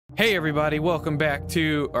Hey everybody, welcome back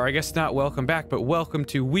to, or I guess not welcome back, but welcome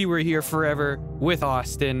to We Were Here Forever with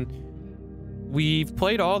Austin. We've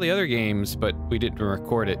played all the other games, but we didn't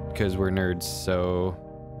record it because we're nerds, so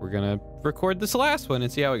we're gonna record this last one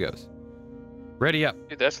and see how it goes. Ready up.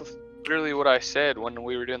 Dude, that's literally what I said when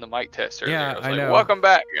we were doing the mic test earlier. Yeah, I was I like, know. welcome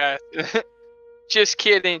back, guys. Just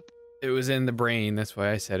kidding. It was in the brain, that's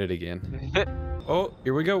why I said it again. Oh,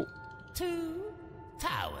 here we go. 2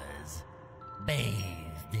 towers, bathed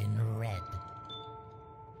in red.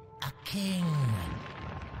 A king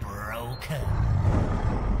broken.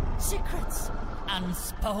 Secrets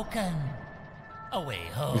unspoken. Away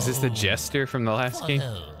home. Is this the jester from the last for game?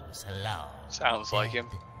 those long Sounds like him.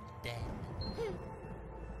 dead.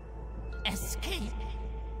 Escape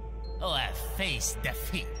or face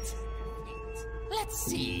defeat. Let's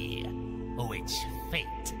see which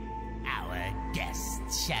fate our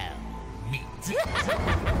guests shall meet.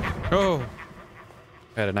 Oh,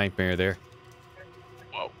 had a nightmare there.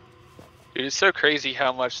 Whoa. Dude, it's so crazy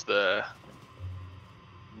how much the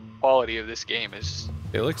quality of this game is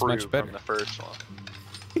It looks much improved better. from the first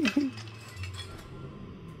one.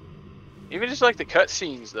 Even just like the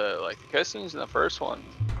cutscenes, though. Like the cutscenes in the first one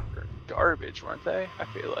were garbage, weren't they? I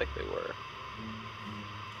feel like they were.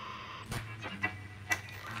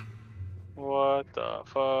 What the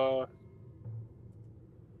fuck?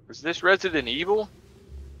 Was this Resident Evil?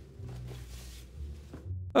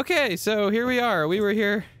 Okay, so here we are. We were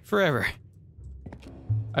here forever.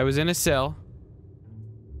 I was in a cell.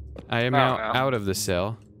 I am now out of the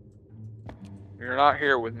cell. You're not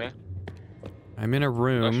here with me. I'm in a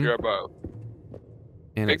Unless room. you're above.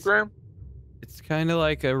 And Big room? It's kind of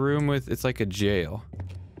like a room with, it's like a jail.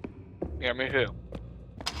 Yeah, me too.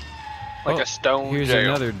 Like Oh, a stone Here's jail.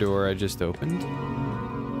 another door I just opened.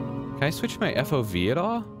 Can I switch my FOV at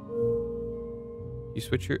all? You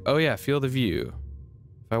switch your, oh yeah, field of view.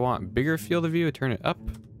 If I want bigger field of view, I turn it up.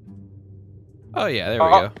 Oh yeah, there we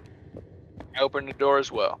go. I opened the door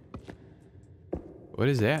as well. What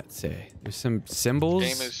does that say? There's some symbols.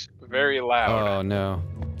 Game is very loud. Oh no.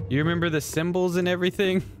 You remember the symbols and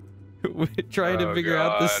everything? We're trying to Oh, figure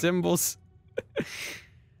out the God. symbols. see.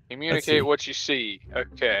 Communicate what you see.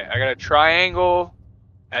 Okay, I got a triangle,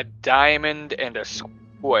 a diamond, and a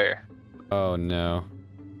square. Oh no.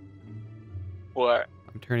 What?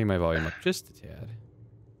 I'm turning my volume up just a tad.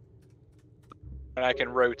 And I can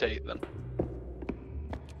rotate them.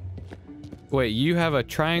 Wait, you have a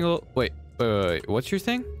triangle. Wait, what's your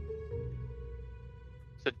thing?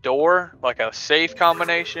 It's a door, like a safe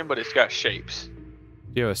combination, but it's got shapes.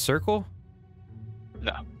 Do you have a circle?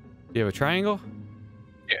 No. Do you have a triangle?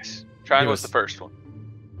 Yes. Triangle's Yes. the first one.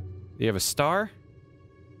 Do you have a star?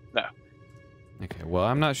 No. Okay, well,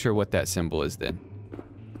 I'm not sure what that symbol is then.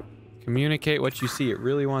 Communicate what you see. It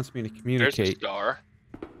really wants me to There's a communicate. star.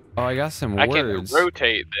 Oh, I got some I words. can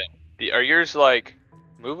rotate them. Are yours like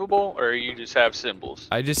movable, or you just have symbols?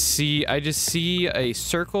 I just see a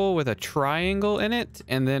circle with a triangle in it,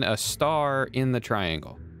 and then a star in the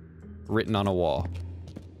triangle, written on a wall.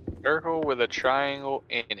 Circle with a triangle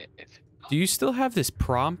in it. Do you still have this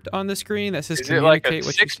prompt on the screen that says Is it like communicate a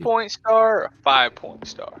what you see? 6-point star or a 5-point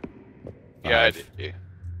star? Yeah, I 5. did too.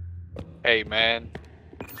 Hey, man.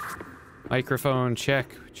 Microphone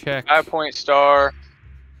check. 5-point star.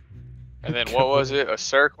 And then what was it? A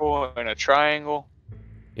circle and a triangle?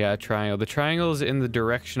 Yeah, a triangle. The triangle is in the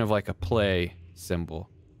direction of like a play symbol.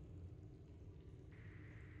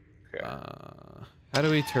 Okay. How do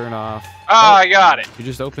we turn off? Ah, I got it. You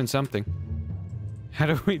just opened something. How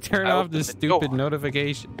do we turn I off opened this the stupid door.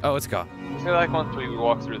 notification? Oh, it's gone. I feel like once we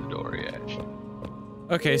walk through the door, yeah.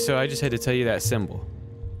 Okay, so I just had to tell you that symbol.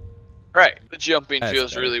 Right. The jumping That's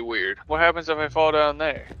feels better. really weird. What happens if I fall down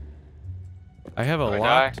there? I have a Do I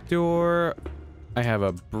locked door. I have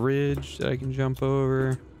a bridge that I can jump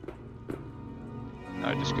over.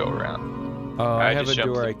 I just go around. Oh, I I have a just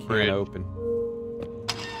jumped door the I can't bridge. open.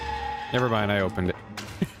 Never mind, I opened it.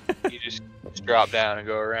 You just drop down and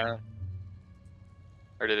go around.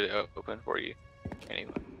 Or did it open for you?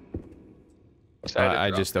 Anyway. Decided to I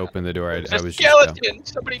drop just down. opened the door. I There's a was just dumb. skeleton!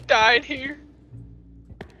 Somebody died here!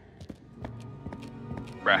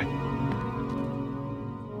 Right.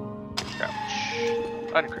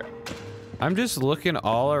 Crouch. Uncrouch. I'm just looking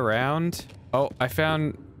all around. Oh, I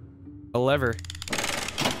found a lever.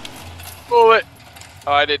 Pull it!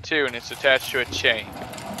 Oh, I did too, and it's attached to a chain.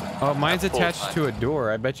 Oh, mine's pulled attached mine. to a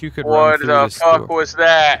door. I bet you could run What through the this fuck door. was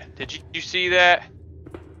that? Did you see that?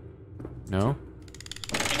 No?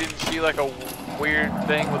 You didn't see like a weird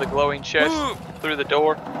thing with a glowing chest through the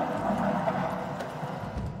door?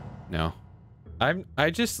 No. I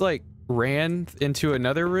just like ran into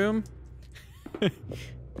another room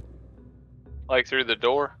Like through the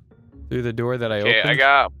door? Through the door that I Okay, opened? I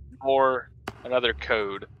got another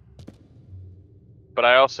code. But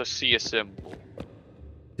I also see a symbol.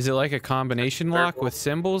 Is it like a combination lock Circle. with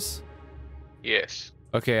symbols? Yes.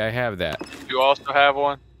 Okay, I have that. You also have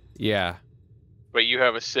one, Yeah. but you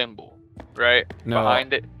have a symbol, right? No.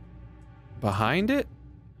 Behind it? Behind it?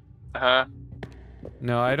 Uh-huh.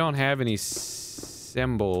 No, I don't have any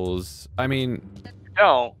symbols. I mean,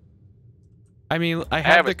 No. I have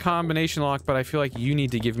have the a combination lock, but I feel like you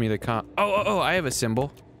need to give me the Oh, I have a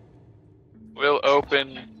symbol. We'll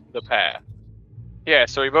open the path. Yeah,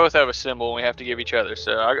 so we both have a symbol and we have to give each other.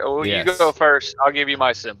 So Yes. you go first. I'll give you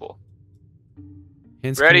my symbol.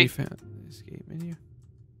 Hints Ready? can be found. Escape menu.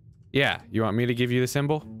 Yeah, you want me to give you the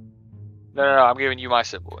symbol? No, I'm giving you my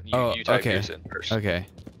symbol. And you type okay. yours in first. Okay.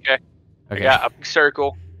 Okay. I got a big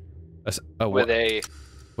circle with a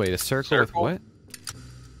wait, a circle with circle? what?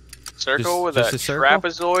 circle with just a a circle?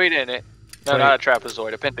 trapezoid in it. No, Wait. not a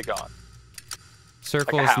trapezoid, a pentagon.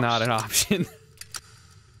 Circle Like a is not house. an option.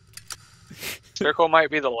 Circle might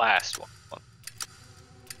be the last one.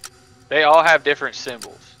 They all have different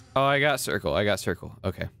symbols. Oh, I got circle.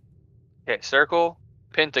 Okay. Okay, circle,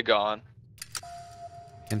 pentagon,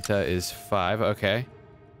 Penta is 5. Okay.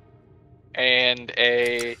 and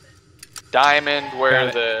a diamond where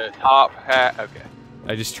Got the top hat. Okay.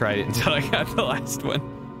 I just tried it until I got the last one.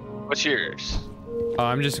 What's yours? Oh,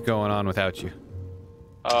 I'm just going on without you.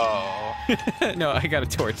 Oh. No, I got a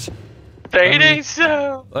torch. They ain't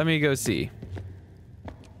so. Let me go see.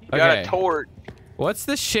 You got Okay. a torch. What's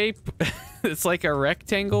the shape? It's like a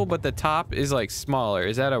rectangle, but the top is like smaller.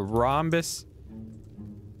 Is that a rhombus?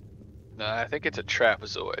 No, I think it's a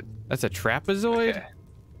trapezoid. That's a trapezoid? Okay.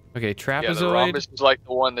 Okay, Yeah, trapezoid. the rhombus is like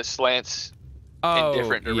the one that slants. Oh,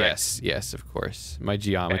 different directions. yes, of course. My Okay,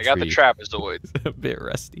 geometry I got the trapezoid. a bit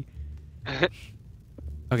rusty.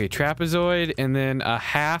 Okay, trapezoid, and then a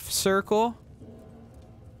half circle,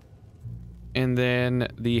 and then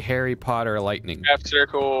the Harry Potter lightning. Half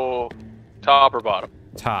circle, top or bottom?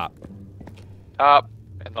 Top. Top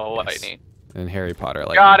and the lightning. And Harry Potter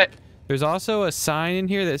lightning. Got it. There's also a sign in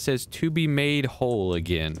here that says "to be made whole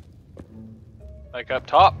again." Like up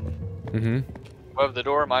top, Mm-hmm. above the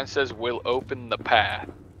door, mine says "will open the path."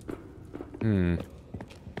 Hmm.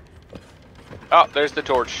 Oh, there's the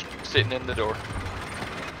torch sitting in the door.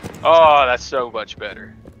 Oh, that's so much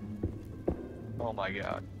better. Oh my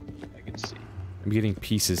god, I can see. I'm getting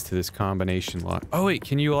pieces to this combination lock. Oh wait,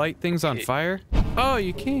 can you light things on fire? Oh,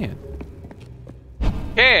 you can.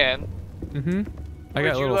 Can? Mm-hmm. I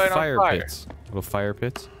Where'd got you little light on fire fire? pits. Little fire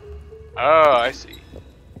pits. Oh, I see.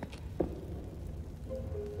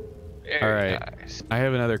 Very All right. nice. I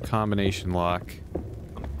have another combination lock.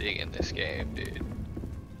 I'm digging this game, dude.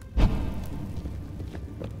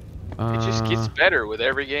 Uh, It just gets better with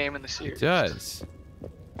every game in the It series. does.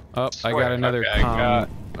 Oh, I Swear. got another Okay,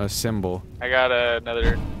 a symbol. I got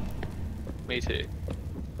another. Me too.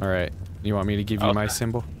 All right. You want me to give you my Okay.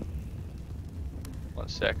 symbol? One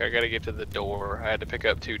sec. I gotta get to the door. I had to pick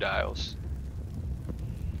up 2 dials.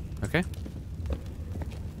 Okay.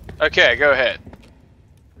 Okay, go ahead.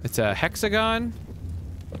 It's a hexagon,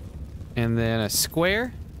 and then a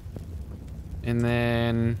square, and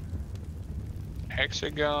then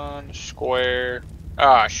Hexagon, square.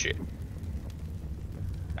 Ah, shit.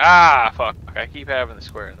 Ah, fuck. I keep having the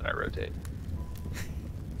square and then I rotate.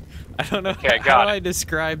 I don't know Okay, how got do it. I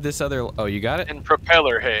describe this other. Oh, you got it? And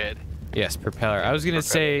propeller head. Yes, propeller. I was gonna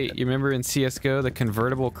say, you remember in CS:GO the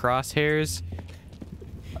convertible crosshairs?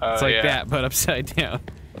 It's like that, but upside down.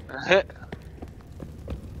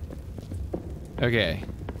 Okay,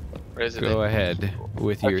 Resident. go ahead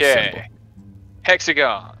with your Okay. symbol.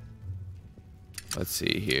 Hexagon. Let's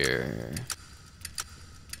see here.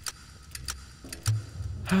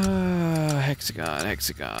 Hexagon,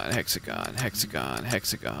 hexagon, hexagon, hexagon,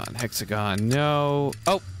 hexagon, hexagon. No.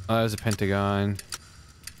 Oh, that was a pentagon.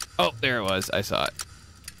 Oh, there it was. I saw it.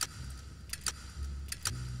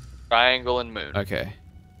 Triangle and moon. Okay.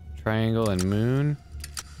 Triangle and moon.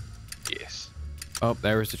 Yes. Oh,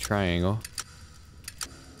 there was the triangle.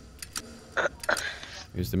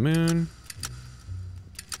 Here's the moon.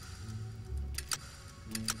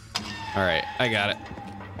 All right, I got it.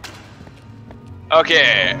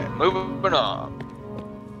 Okay, moving on.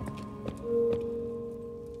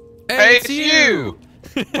 Hey, it's you!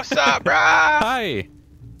 What's up, brah? Hi.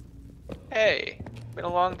 Hey, been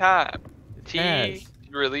a long time. T Yes.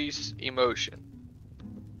 to release emotion.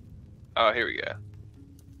 Oh, here we go.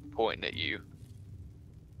 Pointing at you.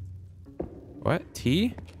 What?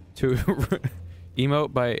 T? To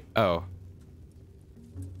emote by... Oh.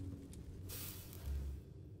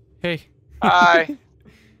 Hey. Hi.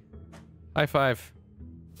 High five.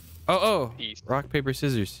 Oh. Peace. Rock, paper,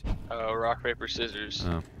 scissors. Oh, rock, paper, scissors.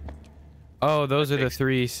 Oh. Oh, those are the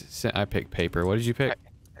three. I picked paper. What did you pick?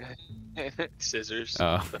 Scissors.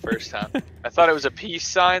 Oh. The first time. I thought it was a peace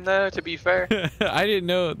sign, though, to be fair. I didn't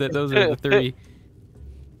know that those are the three.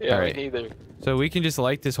 Yeah, All right. me neither. So we can just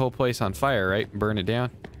light this whole place on fire, right? Burn it down.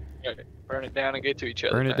 Burn it down and get to each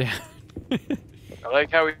other. Burn it down. I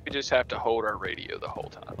like how we just have to hold our radio the whole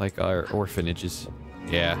time. Like our orphanages.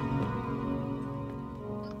 Yeah.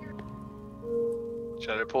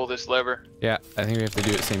 Should I pull this lever? Yeah, I think we have to do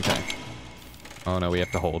it at the same time. Oh no, we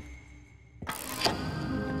have to hold.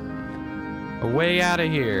 Way out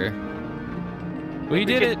of here. We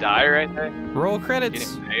did it. Die right there. Roll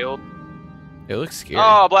credits. Getting impaled. It looks scary.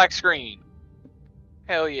 Oh, black screen.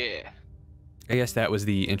 Hell yeah. I guess that was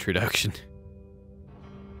the introduction.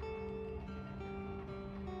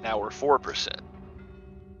 Now we're 4%.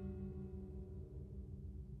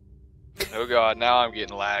 Oh god, now I'm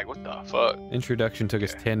getting lag. What the fuck? Introduction took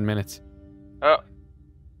us 10 minutes. Oh.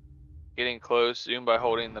 Getting close. Zoom by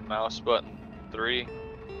holding the mouse button 3.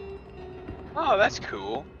 Oh, that's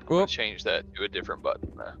cool. I'm gonna Whoop. change that to a different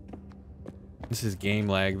button now. This is game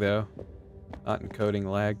lag though, not encoding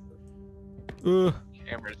lag. Ugh.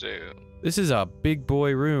 Camera zoom. This is a big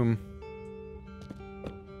boy room.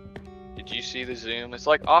 Did you see the zoom? It's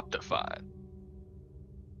like Optifine.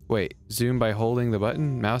 Wait, zoom by holding the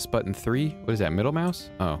button? Mouse button 3? What is that, middle mouse?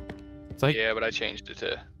 Oh. It's like Yeah, but I changed it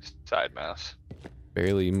to side mouse.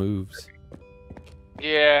 barely moves.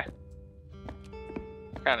 Yeah.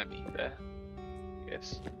 Kind of need that. I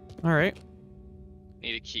guess. Alright,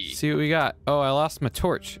 Need a key. see what we got. Oh, I lost my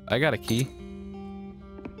torch. I got a key.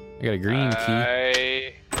 I got a green key.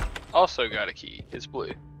 I also got a key. It's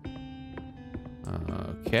blue.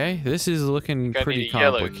 Okay, this is looking Think I pretty need a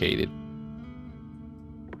yellow key. complicated.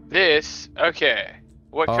 This? Okay.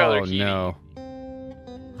 What color Oh key? no.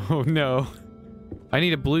 Oh no. I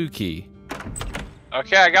need a blue key.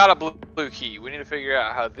 Okay, I got a blue key. We need to figure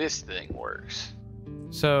out how this thing works.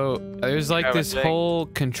 So there's like have a this thing. whole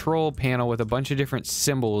control panel with a bunch of different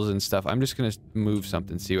symbols and stuff. I'm just gonna move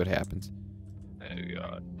something, see what happens. Oh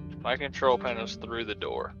god. My control panel's through the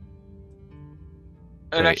door.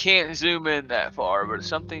 And I Wait. can't zoom in that far, but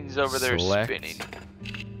something's over there Select. spinning.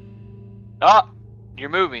 Ah! You're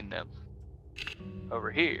moving them.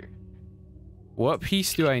 Over here. What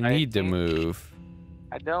piece do I need to think- move?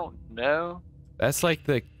 I don't know. That's like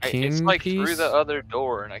the king It's like piece? through the other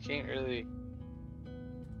door, and I can't really...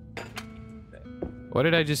 What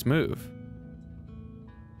did I just move?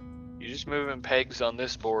 You're just moving pegs on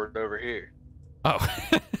this board over here. Oh.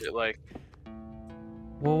 It like...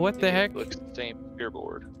 Well, what the heck? It looks the same as your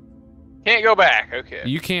board. Can't go back. Okay.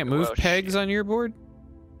 You can't move Well, pegs on your board?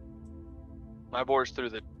 My board's through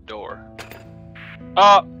the door.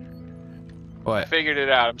 Oh! I What? figured it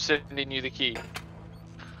out. I'm sending you the key.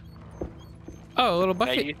 Oh, a little Now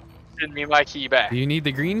bucket. you send me my key back. Do you need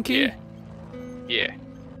the green key? Yeah. Yeah.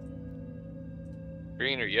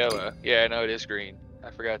 Green or yellow? Yeah, no, it is green.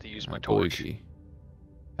 I forgot to use my Blue torch. key.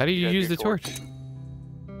 How do you Got use your the torch?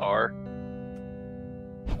 R.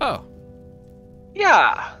 Oh.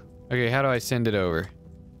 Yeah! Okay, how do I send it over?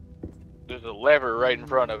 There's a lever right in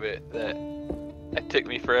front of it that took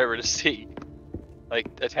me forever to see. Like,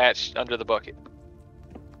 attached under the bucket.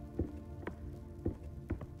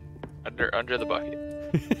 Under the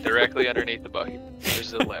bucket. Directly underneath the bucket.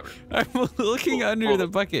 There's a lever. I'm looking under the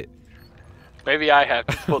bucket. Maybe I have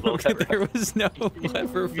to pull the lever. There was no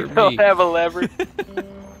lever for You me. don't have a lever?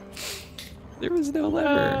 There was no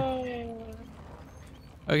lever.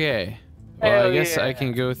 Okay. Well, Hell I guess I yeah.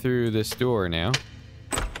 can go through this door now.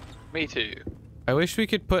 Me too. I wish we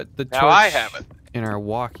could put the Now I torch have it. in our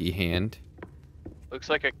walkie hand. Looks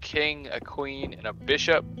like a king, a queen, and a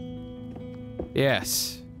bishop.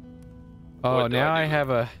 Yes. Oh, What do now I I do?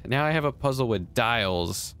 have a puzzle with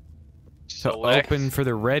dials to Select open for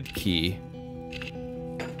the red key.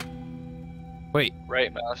 Wait,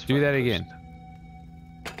 right mouse. do that button. again.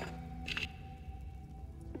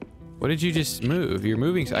 What did you just move? You're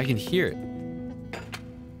moving, I can hear it.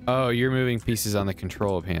 Oh, you're moving pieces on the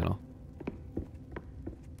control panel.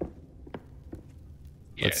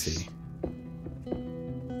 Let's Yes. see.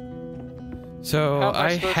 So How am I I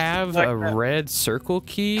supposed to have a select that? red circle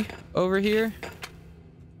key over here,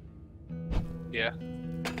 Yeah.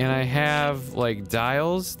 and I have like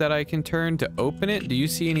dials that I can turn to open it. Do you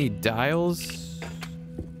see any dials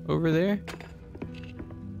over there?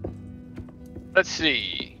 Let's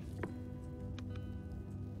see.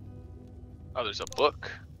 Oh, there's a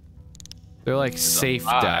book. They're like There's a safe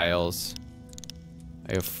eye. dials.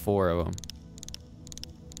 I have 4 of them.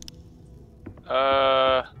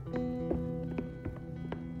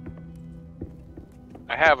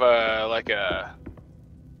 have a like a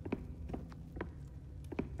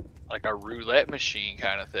roulette machine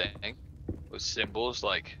kind of thing with symbols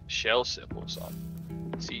like shell symbols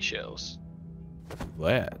on seashells.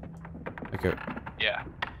 Glad. Okay. Yeah.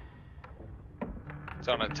 It's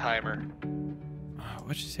on a timer.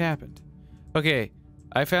 What just happened? Okay,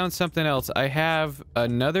 I found something else. I have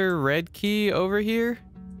another red key over here.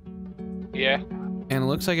 Yeah. And it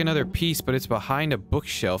looks like another piece, but it's behind a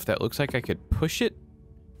bookshelf that looks like I could push it.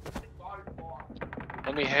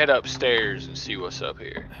 Let me head upstairs and see what's up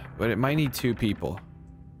here. But it might need 2 people.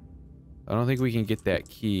 I don't think we can get that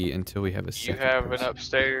key until we have a second You have person. an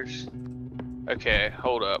upstairs? Okay,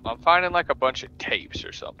 hold up. I'm finding like a bunch of tapes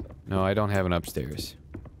or something. No, I don't have an upstairs.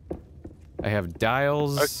 I have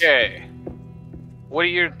dials. Okay. What are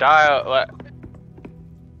your dial?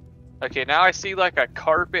 Okay, now I see like a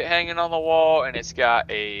carpet hanging on the wall, and it's got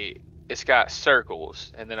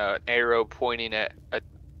circles, and then an arrow pointing at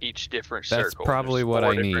each different circle. That's probably There's what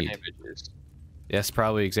 4 I different need. Images. That's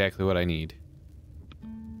probably exactly what I need.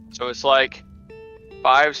 So it's like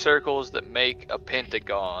 5 circles that make a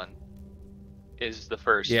pentagon. Is the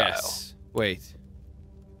first dial. Yes. Wait.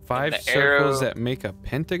 5 the circles arrow- that make a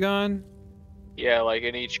pentagon? Yeah, like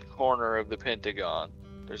in each corner of the pentagon,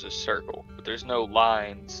 there's a circle, but there's no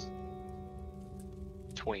lines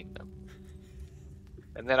between them.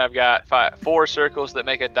 And then I've got 4 circles that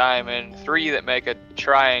make a diamond, 3 that make a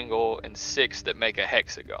triangle, and 6 that make a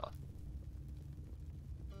hexagon.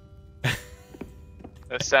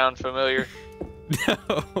 That sound familiar?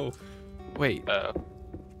 No. Wait.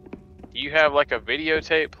 Do you have like a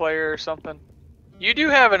videotape player or something? You do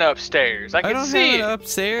have an upstairs. I can don't see have it. it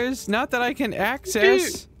upstairs. Not that I can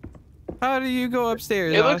access. How do you go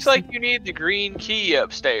upstairs? It looks Austin? like you need the green key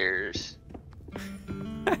upstairs.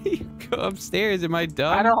 How do you go upstairs? Am I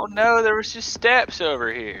dumb? I don't know. There was just steps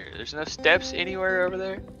over here. There's no steps anywhere over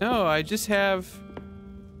there. No, I just have.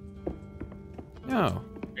 No.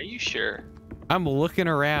 Are you sure? I'm looking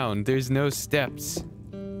around. There's no steps.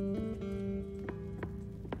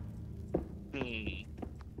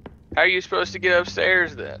 How are you supposed to get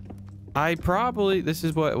upstairs then? This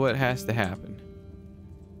is what has to happen.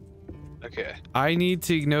 Okay. I need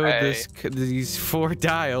to know these 4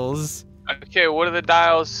 dials. Okay, what are the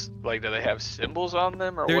dials? Like, do they have symbols on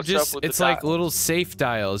them, or They're what's just, up with it's the like dials? little safe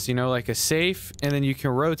dials, you know, like a safe, and then you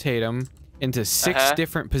can rotate them into 6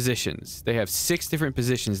 different positions. They have 6 different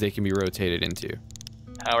positions they can be rotated into.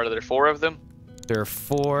 How are there 4 of them? There are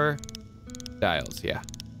 4 dials, yeah.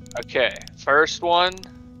 Okay, first one.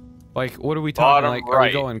 Like, what are we talking? Bottom Like, are we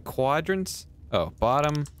right. going quadrants? Oh,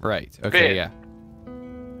 bottom right. Okay, Fifth. yeah.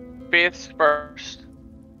 5th first,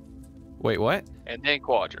 Wait, what? and then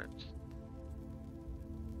quadrants.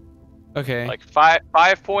 Okay. Like 5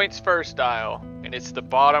 points first dial, and it's the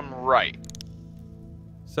bottom right.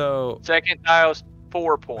 So, Second dial's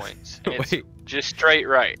 4 points, and it's wait. just straight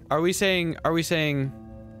right. Are we saying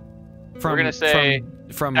from We're gonna say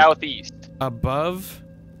from southeast. above?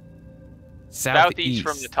 Southeast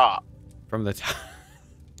from the top. From the top.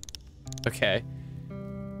 Okay.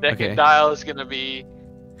 Second Okay. dial is gonna be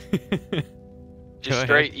Go just ahead.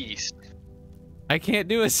 straight east. I can't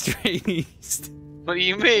do a straight east. What do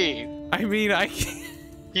you mean? I mean, I can't.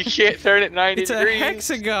 You can't turn it 90 It's a degrees?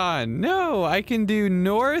 hexagon. No, I can do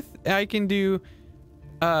north. I can do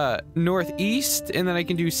northeast, and then I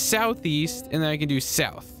can do southeast, and then I can do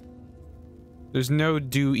south. There's no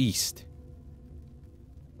due east.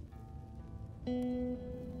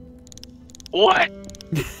 What?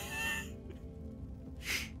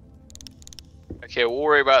 Okay, we'll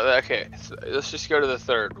worry about that. Okay, so let's just go to the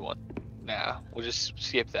third one now. We'll just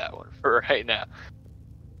skip that one for right now.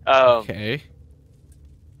 Okay.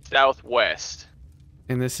 Southwest.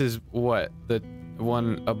 And this is what? The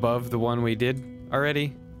one above the one we did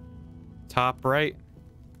already? Top right?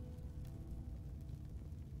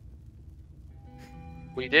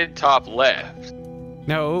 We did top left.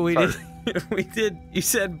 No, we First. did. We did. You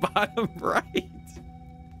said bottom right.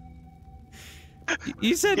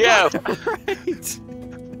 You said Yeah. bottom right.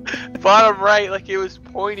 Bottom right, like it was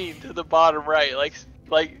pointing to the bottom right, like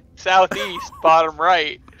southeast, bottom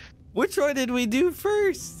right. Which one did we do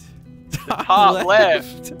first? Top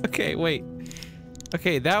left. Okay, wait.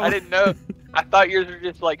 Okay, that I one. didn't know. I thought yours were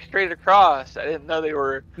just like straight across. I didn't know they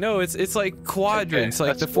were. No, it's like quadrants, Okay,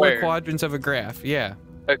 like a the 4 square. quadrants of a graph. Yeah.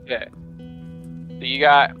 Okay. So you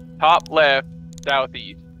got top left,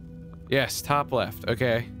 southeast. Yes, top left.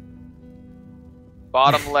 Okay.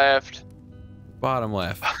 Bottom left. Bottom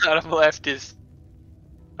left. Bottom left is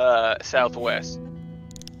southwest.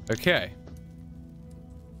 Okay.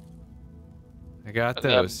 I got And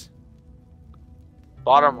then- those.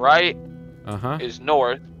 Bottom right Uh-huh. is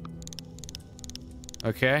north.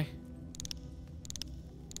 Okay.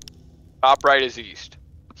 Top right is east.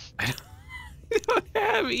 I don't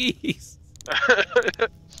have east.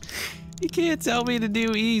 You can't tell me to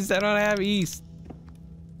do east. I don't have east.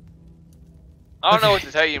 I don't know what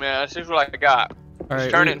to tell you, man. That's just what I got. All Just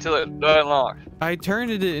right, turn it until it unlocks. I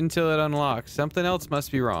turned it until it unlocks. Something else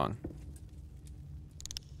must be wrong.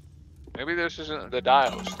 Maybe this isn't the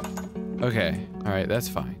dials. Okay. All right. That's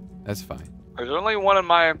fine. That's fine. There's only one of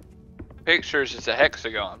my pictures. It's a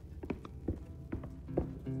hexagon.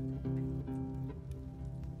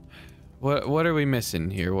 What are we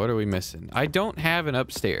missing here? What are we missing? I don't have an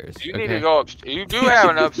upstairs. You need to go upstairs. You do have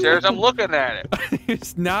an upstairs. I'm looking at it.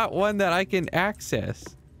 It's not one that I can access.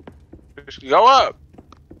 Just go up.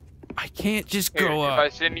 I can't just Here, go up. If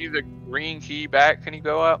I send you the green key back, can you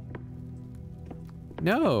go up?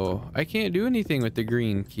 No, I can't do anything with the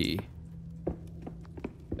green key.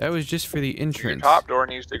 That was just for the Your entrance. top door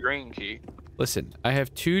needs the green key. Listen, I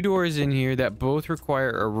have 2 doors in here that both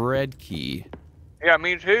require a red key. Yeah,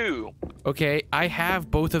 me too. Okay, I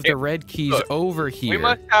have both of the red keys look, over here. We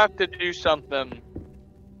must have to do something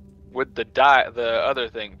with the other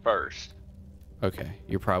thing first. Okay,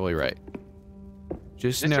 you're probably right.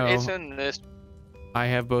 Just know It's in this. I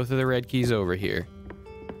have both of the red keys over here.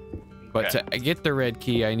 But Okay. to get the red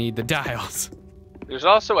key, I need the dials. There's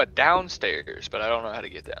also a downstairs, but I don't know how to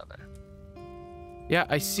get down there. Yeah,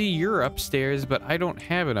 I see you're upstairs, but I don't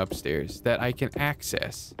have an upstairs that I can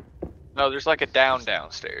access. No, there's like a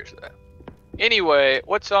downstairs though. Anyway,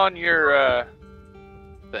 what's on your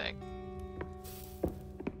thing?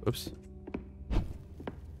 Oops.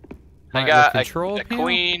 I My got control a panel?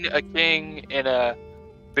 queen, a king, and a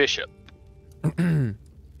bishop. Yeah.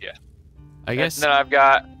 I guess. And then I've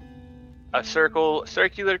got a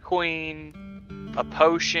circular queen, a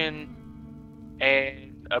potion,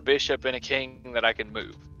 and a bishop and a king that I can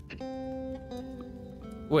move.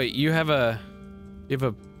 Wait, you have a.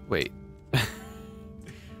 Wait.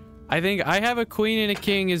 I think I have a queen and a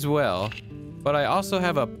king as well, but I also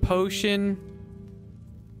have a potion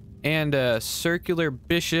and a circular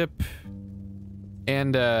bishop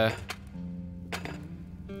and a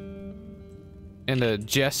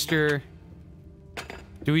jester.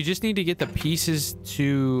 Do we just need to get the pieces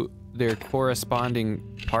to their corresponding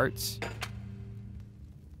parts?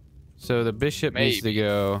 So the bishop needs to Maybe.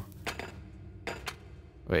 go.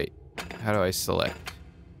 Wait, how do I select?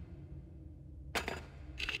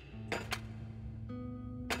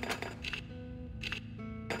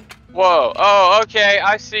 Whoa, oh, okay,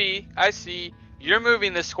 I see. You're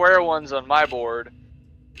moving the square ones on my board.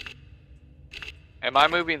 Am I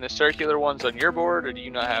moving the circular ones on your board, or do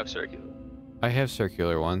you not have circular? I have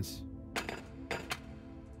circular ones.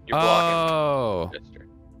 You're blocking Oh. the jester.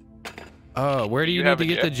 Oh, where do You you need have to a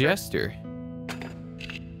get the jester? jester?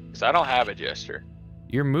 Because I don't have a jester.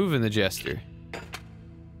 You're moving the jester.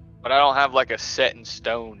 But I don't have like a set in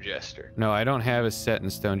stone jester. No, I don't have a set in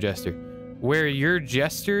stone jester. Where your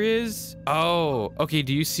jester is? Oh, okay.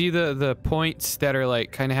 Do you see the points that are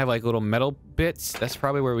like kind of have like little metal bits? That's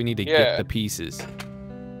probably where we need to get Yeah. the pieces.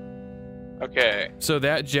 Okay, So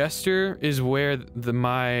that jester is where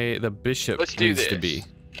the bishop let's do needs this. to be.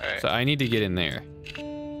 Alright. So I need to get in there.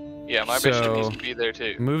 Yeah, my bishop so- needs to be there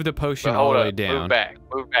too. Move the potion But all hold the up, way down.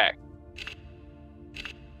 move back.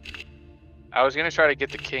 I was gonna try to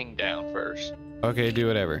get the king down first, Okay, do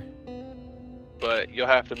whatever. but you'll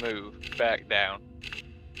have to move back down.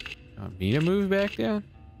 Me to move back down?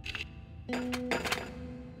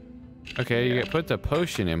 Okay, Yeah. you put the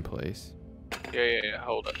potion in place. Yeah,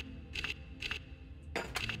 hold up.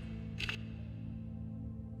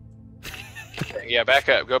 Okay, yeah, back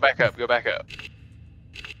up, go back up.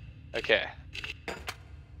 Okay.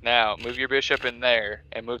 Now, move your bishop in there,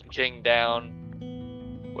 and move the king down.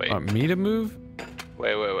 Wait, Me to move?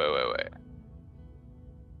 wait.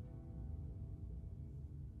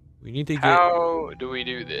 We need to get. How do we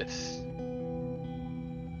do this?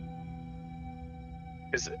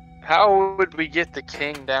 How would we get the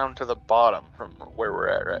king down to the bottom from where we're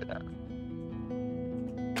at right now?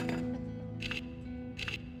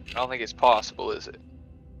 I don't think it's possible, is it?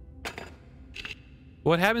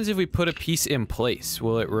 What happens if we put a piece in place?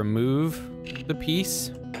 Will it remove the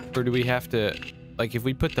piece? Or do we have to, like, if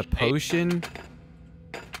we put the potion?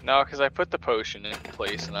 No, because I put the potion in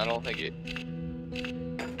place, and I don't think it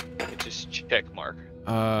just check mark.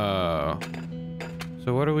 Oh.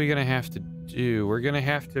 So what are we gonna have to do? We're gonna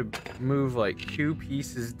have to move like 2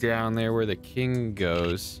 pieces down there where the king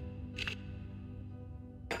goes.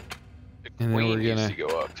 The And then queen we're needs gonna- to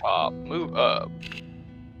go up top. Move up.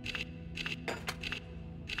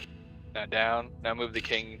 Now down. Now move the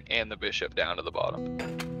king and the bishop down to the bottom.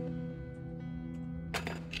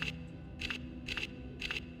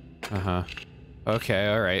 Uh-huh. Okay,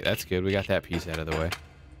 alright, that's good. We got that piece out of the way.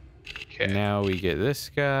 Okay. Now we get this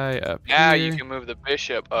guy up now here. You can move the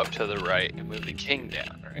bishop up to the right and move the king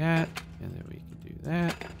down, right? That, and then we can do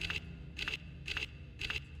that.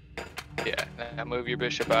 Yeah, now move your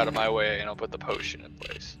bishop out of my way and I'll put the potion in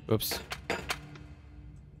place. Oops.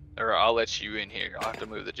 Or I'll let you in here. I'll have to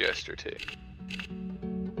move the jester too.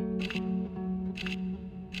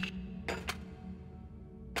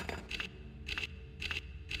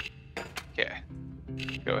 Okay.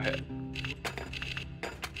 Go ahead.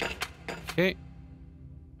 Okay.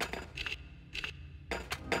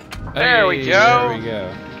 There we Hey, go. There we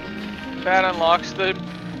go. That unlocks the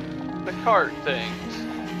cart things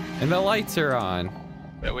And the lights are on.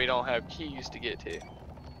 that we don't have keys to get to.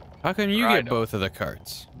 How come you Or I get don't. both of the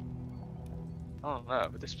carts? I don't know,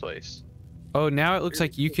 but this place. Oh, now it looks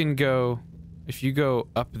like you can go... If you go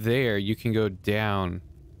up there, you can go down.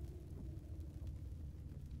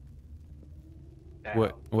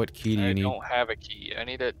 What key do you need? I don't have a key. I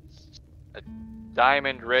need a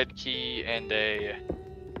diamond red key and a...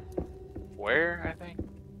 Where, I think?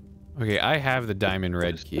 Okay, I have the diamond What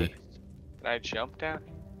red is key. this? Can I jump down?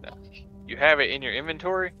 No. You have it in your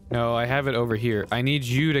inventory? No, I have it over here. I need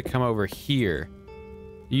you to come over here.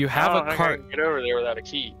 You have I don't a think I cart. can get over there without a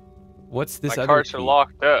key. What's this My other carts key? are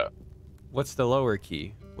locked up. What's the lower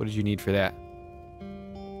key? What did you need for that?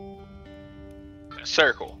 A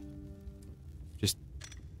circle. Just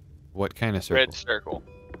what kind of circle? Red circle.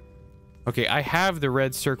 Okay, I have the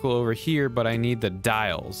red circle over here, but I need the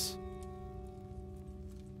dials.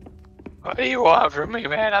 What do you want from me,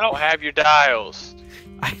 man? I don't have your dials.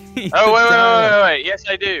 I need Oh, the wait. dials. Yes,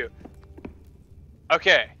 I do.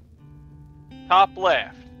 Okay. Top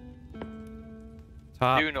left.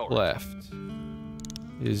 Top Due north. left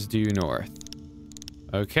is due north.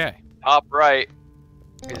 Okay, Top right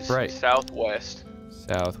is right. southwest.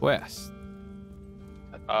 southwest.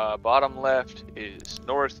 Bottom left is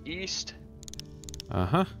northeast.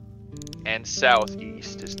 Uh-huh. And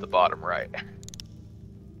southeast is the bottom right.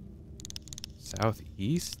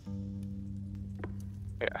 Southeast?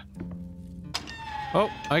 Yeah. Oh,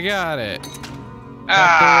 I got it.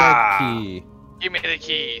 Ah! Got the red key. Give me the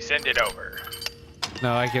key. Send it over.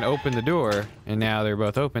 Now I can open the door, and now they're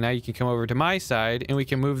both open. Now you can come over to my side, and we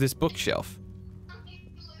can move this bookshelf.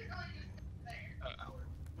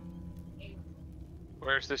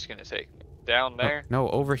 Where's this gonna take me? Down there? No,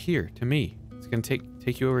 over here to me. It's gonna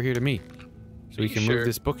take you over here to me, so we can move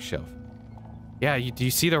this bookshelf. Yeah, do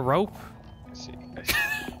you see the rope? I see.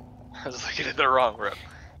 I was looking at the wrong room.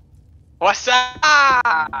 What's up?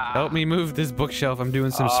 Help me move this bookshelf. I'm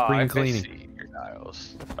doing some spring cleaning. I see your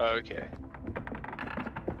dials. Okay.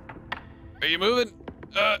 Are you moving?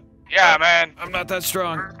 Yeah, man. I'm not that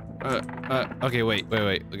strong. Okay, wait.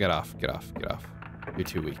 Get off. You're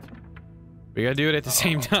too weak. We gotta do it at the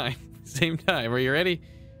same time. Same time. Are you ready?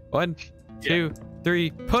 1, 2,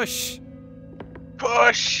 3, push!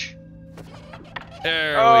 Push.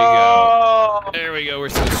 There we go. There we go. We're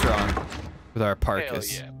so strong with our Hell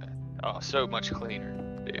parkas. yeah, man. Oh, so much cleaner.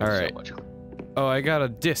 Dude, All right. So much cleaner. Oh, I got a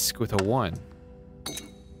disc with a 1.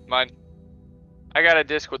 Mine. I got a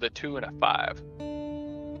disc with a 2 and a 5.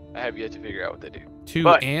 I have yet to figure out what they do. 2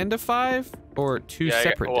 But- and a 5, or 2 Yeah,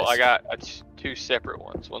 separate I discs? got two separate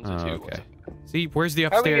ones. One's a 2. Oh, One's okay. a... See, where's the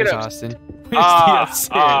How do we get upstairs, up- Austin? Where's the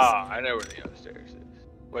upstairs? I know where the upstairs is.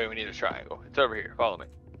 Wait, we need a triangle. It's over here. Follow me.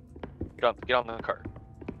 Get on the cart.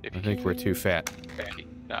 If I you think we're too fat. can.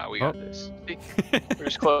 Nah, we Oh. got this. See? We're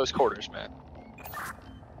just close quarters, man.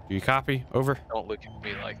 Do you copy? Over. Don't look at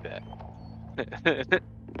me like that.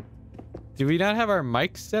 Do we not have our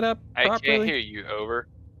mics set up I properly? can't hear you, over.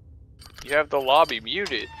 You have the lobby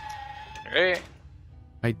muted. Right?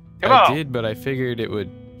 I Come on. did, but I figured it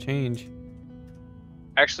would change.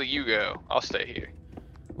 Actually, you go. I'll stay here.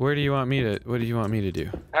 What do you want me to do?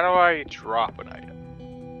 How do I drop an item?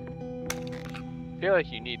 I feel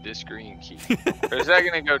like you need this green key. Or is that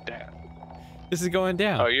gonna go down? This is going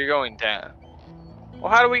down. Oh, you're going down.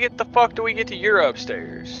 Well, how do we get to your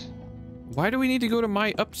upstairs? Why do we need to go to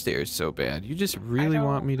my upstairs so bad? You just really I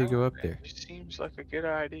want me to don't go know, up man. there. It seems like a good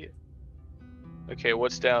idea. Okay,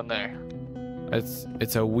 what's down there?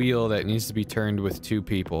 It's a wheel that needs to be turned with 2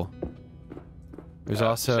 people. There's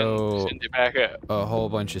also Send it back up. a whole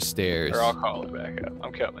bunch of stairs. Or I'll call it back up.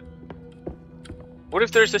 I'm coming. What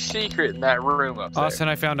if there's a secret in that room up there? Austin,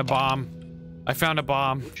 I found a bomb.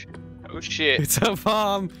 Oh shit. It's a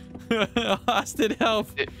bomb. Austin, help.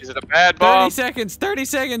 Is it a bad bomb? 30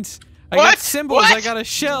 seconds. I What? got symbols. What? I got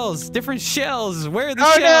shells. Different shells. Where are the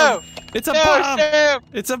Oh shells? no! It's a No, bomb! Sam!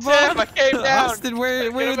 It's a bomb! Sam, I came down! Austin, where I'm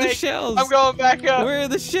are gonna the make it. shells? I'm going back up! Where are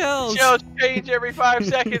the shells? Shells change every 5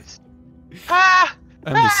 seconds. Ah!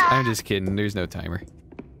 I'm just kidding. There's no timer.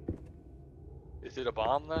 Is it a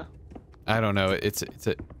bomb though? I don't know. It's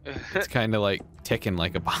kind of like ticking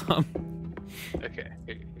like a bomb. Okay,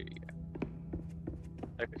 here you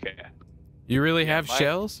go. Okay. You really have mine-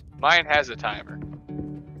 shells? Mine has a timer,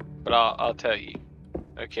 but I'll tell you.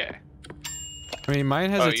 Okay. I mean, mine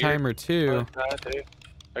has Oh, a timer too.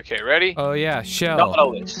 Okay, ready? Oh yeah, shell.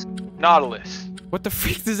 Nautilus. Nautilus. What the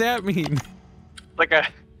freak does that mean? Like a.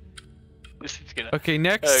 This is gonna. Okay,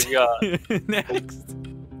 next. Oh god. Next.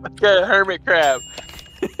 Okay, hermit crab.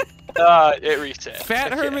 It reset.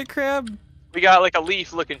 Fat Okay. hermit crab. We got like a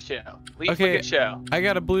leaf-looking shell. Okay. Leaf-looking shell. I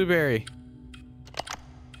got a blueberry.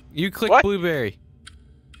 You click What? blueberry.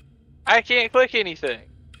 I can't click anything.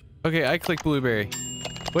 Okay, I click blueberry.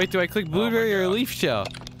 Wait, do I click blueberry or a leaf shell?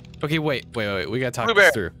 Okay, wait. We gotta talk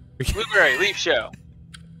this through. Blueberry, leaf shell.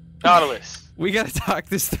 Nautilus. We gotta talk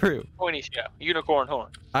this through. Pointy shell. Unicorn horn.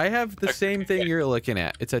 I have the same thing you're looking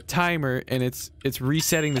at. It's a timer and it's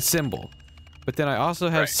resetting the symbol. But then I also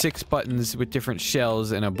have 6 buttons with different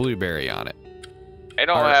shells and a blueberry on it. I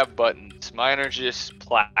don't have buttons. Mine are just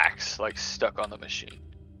plaques, like stuck on the machine.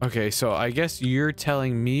 Okay, so I guess you're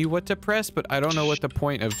telling me what to press, but I don't know what the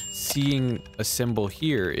point of seeing a symbol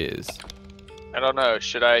here is. I don't know.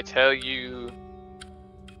 Should I tell you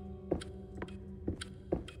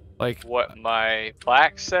Like, what my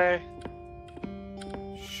plaques say?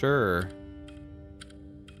 sure.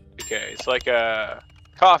 Okay, it's like a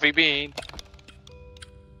coffee bean.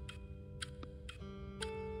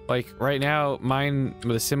 Like, right now, mine,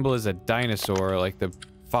 the symbol is a dinosaur, like the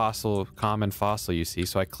fossil, common fossil you see,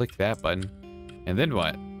 so I click that button. And then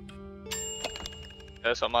what?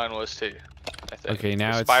 That's what mine was too. I think. Okay,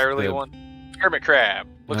 now the it's spirally the- one. Hermit crab.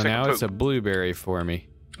 Looks now like it's a blueberry for me.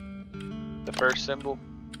 the first symbol.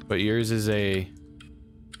 But yours is a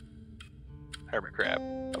Hermit crab.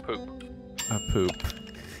 A poop. poop.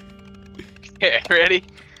 Okay, ready?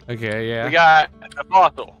 Okay, yeah. We got a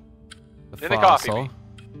fossil. the then the coffee fossil, bean.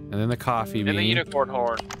 and then the coffee bean, And the unicorn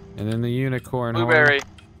horn. and then the unicorn Blueberry.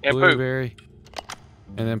 horn, And poop. blueberry,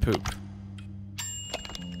 and then poop.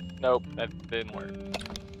 Nope, that didn't work.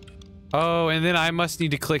 Oh, and then I must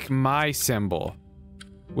need to click my symbol,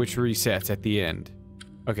 which resets at the end.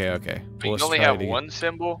 Okay, okay. But you let's only try have it again. one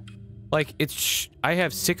symbol? Like, I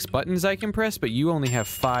have 6 buttons I can press, but you only have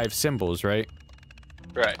 5 symbols, right?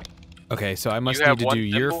 Right. Okay, so I must You have need to one do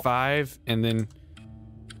your symbol? 5, and then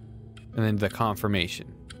the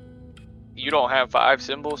confirmation. You don't have 5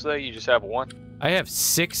 symbols though, you just have one? I have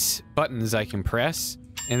 6 buttons I can press,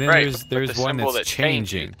 and then Right, there's but the one symbol that's that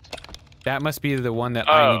changing. changes. That must be the one that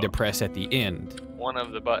I need Oh. to press at the end. One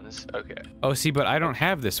of the buttons. Okay. Oh, see, but I don't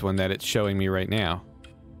have this one that it's showing me right now,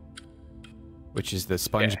 which is the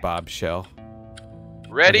SpongeBob shell.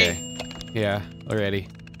 Ready? Okay. Yeah, already.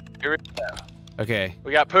 Here we go. Okay.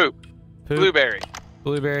 We got poop. Poop, Blueberry.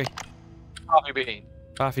 blueberry, Coffee bean.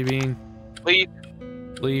 coffee bean, Leaf.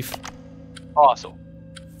 leaf, Fossil.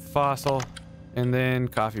 fossil, and then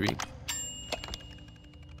coffee bean.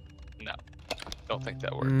 No. Don't think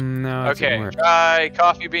that worked. No, it didn't Okay, work. try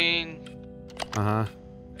coffee bean, Uh-huh.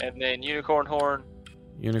 and then unicorn horn,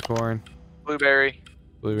 Unicorn, blueberry,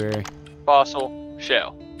 blueberry, fossil,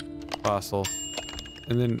 shell. fossil,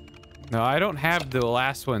 and then... No, I don't have the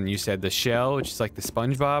last one you said, the shell, which is like the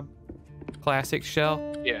SpongeBob classic shell.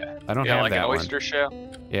 Yeah. I don't Yeah, have like that an one. oyster shell.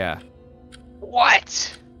 Yeah.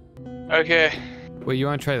 What? Okay. Wait, you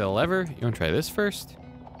want to try the lever? You want to try this first?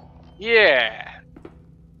 Yeah.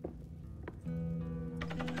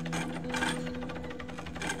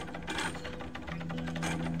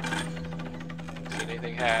 Is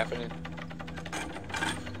anything happening?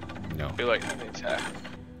 No. I feel like nothing's happening.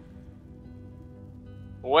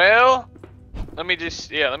 Well, let me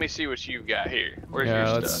see what you've got here. Where's Yeah,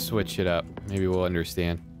 your let's stuff? switch it up. Maybe we'll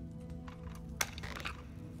understand.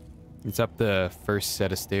 It's up the first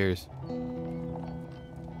set of stairs.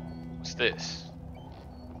 What's this?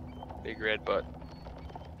 Big red button.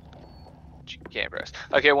 You can't press.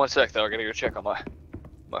 Okay, one sec though. I gotta go check on my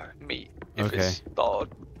meat. If Okay. it's thawed.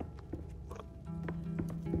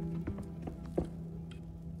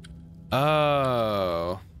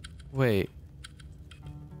 Oh. Wait.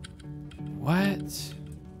 What?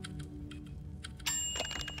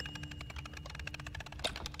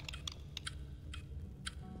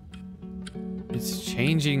 It's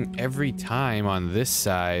changing every time on this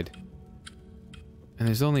side. And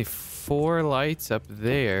there's only 4 lights up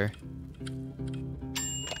there.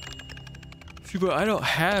 See, but I don't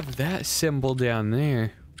have that symbol down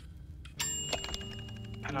there.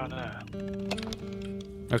 I don't Oh no.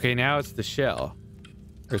 Okay, now it's the shell.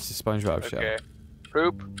 Or it's the SpongeBob shell. Okay.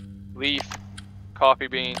 Poop, leaf, coffee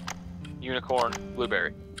bean, unicorn,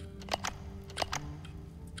 blueberry.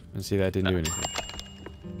 And see, that didn't do anything.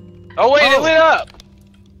 Oh wait, it lit up!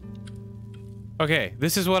 Okay,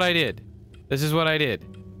 this is what I did. This is what I did.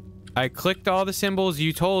 I clicked all the symbols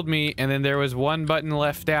you told me, and then there was one button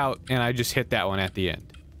left out, and I just hit that one at the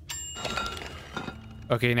end.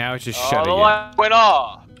 Okay, now it's just shut the again. light went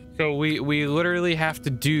off. So we literally have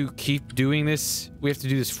to keep doing this. We have to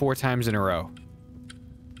do this 4 times in a row.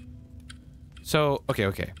 So,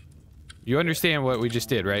 okay. You understand what we just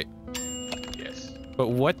did, right? Yes. But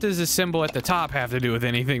what does the symbol at the top have to do with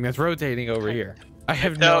anything that's rotating over here? I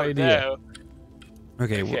have no idea. No.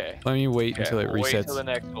 Okay, Okay. Let me wait until it we'll resets. Wait until the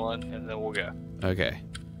next one, and then we'll go. Okay.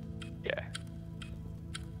 Yeah.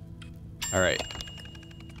 All right.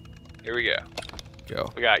 Here we go.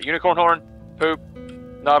 Go. We got unicorn horn, poop,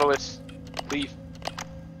 nautilus, leaf,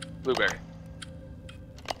 blueberry.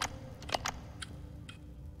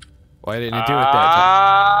 Why didn't it do it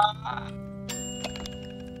that time?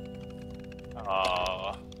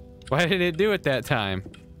 Oh. Why did it do it that time?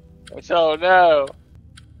 So no.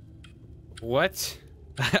 What?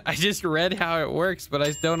 I just read how it works, but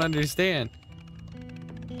I don't understand.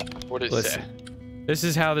 What does it say? Listen, this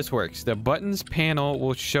is how this works. The buttons panel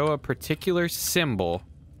will show a particular symbol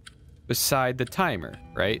beside the timer,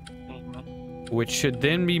 right? Mm-hmm. Which should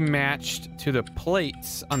then be matched to the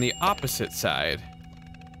plates on the opposite side.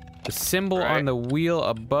 The symbol on the wheel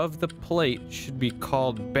above the plate should be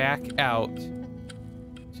called back out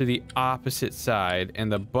to the opposite side,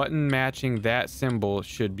 and the button matching that symbol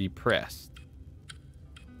should be pressed.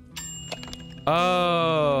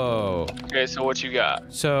 Oh. Okay, so what you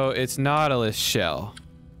got? So it's Nautilus shell.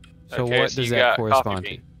 So Okay, what so does you that got correspond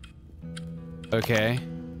coffee to? Okay.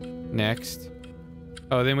 Next.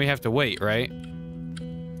 Oh, then we have to wait, right?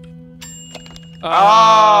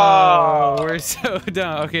 Oh, we're so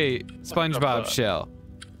dumb. Okay, SpongeBob shell.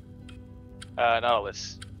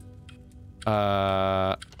 Nautilus.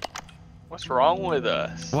 What's wrong with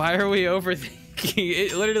us? Why are we overthinking?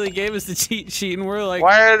 It literally gave us the cheat sheet and we're like...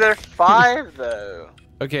 Why are there 5 though?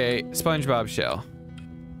 Okay, SpongeBob shell.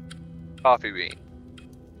 Coffee bean.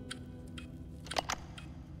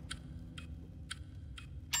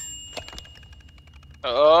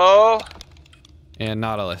 Oh. And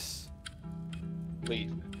Nautilus. Leaf.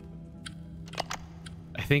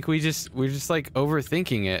 I think we're just like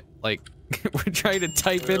overthinking it. Like we're trying to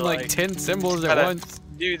type in like 10 symbols at once.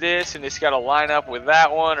 Do this and it's got to line up with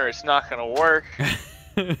that one or it's not gonna work.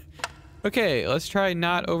 Okay, let's try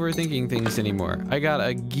not overthinking things anymore. I got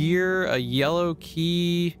a gear, a yellow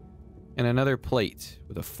key, and another plate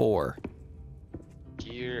with a 4.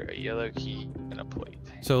 Gear, a yellow key, and a plate.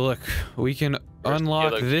 So look, we can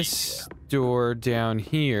unlock yellow this door down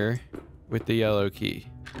here with the yellow key.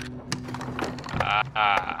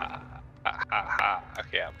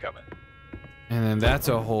 Okay, I'm coming. And then that's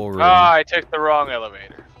a whole room. Ah, I took the wrong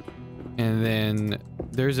elevator. And then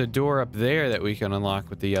there's a door up there that we can unlock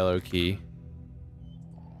with the yellow key.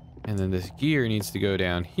 And then this gear needs to go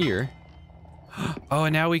down here. Oh,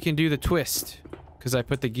 and now we can do the twist because I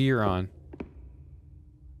put the gear on.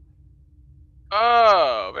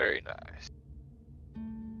 Oh, very nice.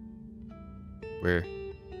 Where?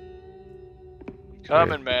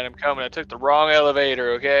 Coming, man, I'm coming. I took the wrong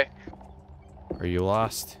elevator, okay? Are you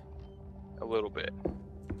lost? A little bit.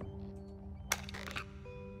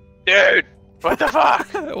 Dude! What the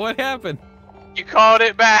fuck? What happened? You called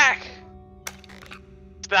it back!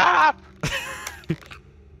 Stop!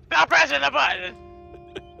 Stop pressing the button!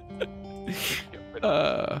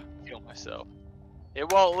 Kill myself.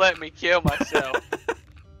 It won't let me kill myself.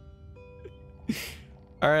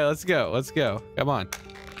 Alright, let's go. Let's go. Come on.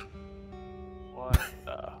 What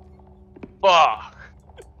the fuck?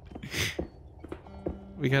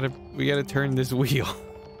 We gotta turn this wheel.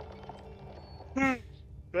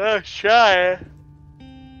 Oh, shy.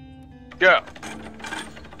 Go.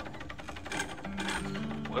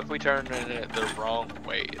 What if we turn it the wrong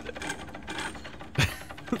way? I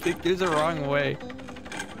think there's a wrong way.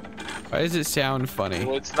 Why does it sound funny?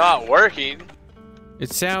 Well, it's not working.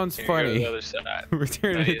 It sounds Here, go to funny. the other side. We're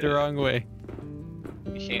turning it the wrong way.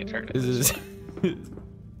 You can't turn it. This is. Here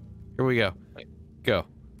we go. Wait. Go.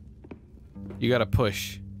 You gotta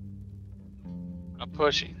push. I'm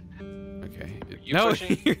pushing. Okay. You no,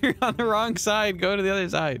 pushing? you're on the wrong side. Go to the other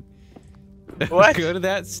side. What? Go to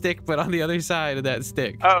that stick, but on the other side of that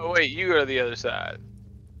stick. Oh wait, you go to the other side.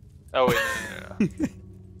 Oh wait, no.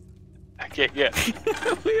 I can't get.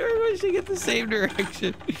 We are pushing it the same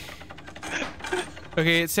direction.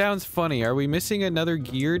 Okay, it sounds funny. Are we missing another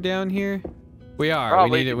gear down here? We are.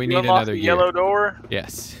 Probably. We Did need you unlock another the gear. yellow door?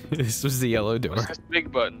 Yes. This was the yellow door. What's this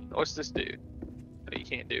big button? What's this do? Oh, you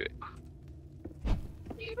can't do it.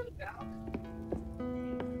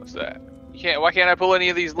 What's that? You can't. Why can't I pull any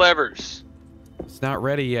of these levers? It's not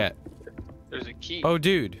ready yet. There's a key. Oh,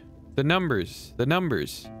 dude. The numbers. The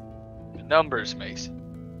numbers. The numbers, Mason.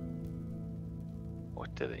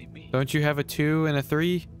 What do they mean? Don't you have a 2 and a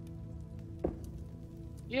 3?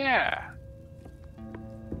 Yeah.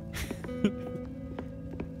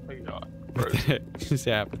 What you got? What the heck just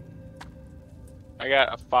happened? I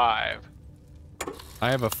got a 5. I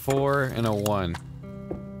have a 4 and a 1.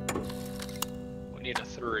 We need a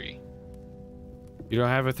 3. You don't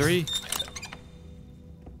have a 3?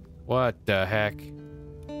 What the heck?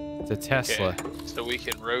 It's a Tesla. Okay, so we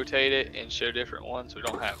can rotate it and show different ones. We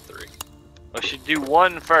don't have 3. We should do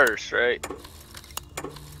 1 first, right?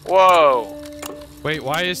 Whoa! Wait,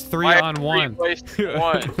 why is 3 Why on 1? 1?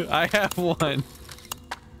 I have 1.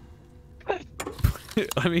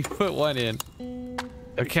 Let me put 1 in.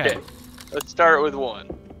 Okay. Let's start with 1.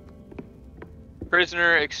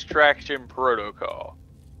 Prisoner extraction protocol.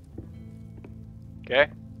 Okay.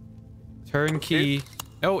 Turnkey.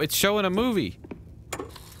 Oh, it's showing a movie.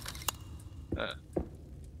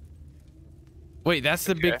 Wait, that's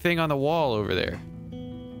the big thing on the wall over there.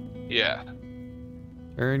 Yeah.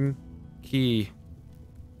 Turnkey.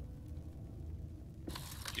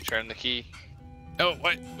 You turn the key. Oh,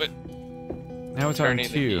 what? Now it's on Turning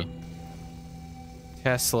the 2. key.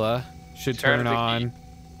 Tesla should Turn turn the key. on.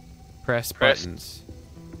 Press Press. buttons.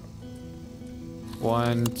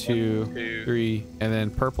 1, 2, 3, and then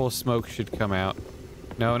purple smoke should come out.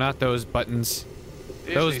 No, not those buttons.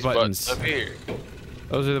 Those These buttons. Up here.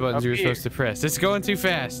 Those are the buttons Up you were here. supposed to press. It's going too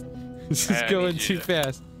fast. This is I going need you too to-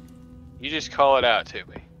 fast. You just call it out to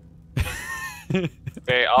me.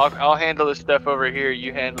 Okay, I'll handle this stuff over here.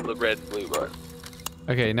 You handle the red and blue button.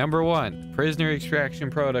 Okay, number 1, prisoner extraction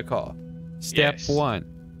protocol. Step Yes. 1,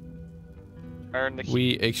 Turn the key. we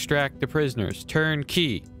extract the prisoners. Turn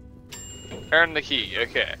key. Turn the key.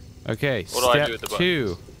 Okay. Okay, What do I step do with the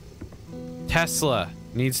 2, Tesla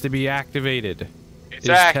needs to be activated. It's Is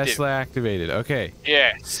active. Tesla activated? Okay.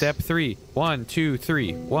 Yes. Step 3, 1, 2,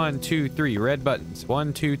 3. 1, 2, 3. Red buttons.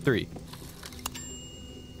 1, 2, 3.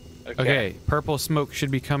 Okay, purple smoke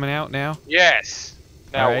should be coming out now. Yes.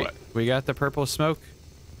 Now All right, what? we got the purple smoke.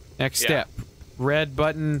 Next Yeah. step, red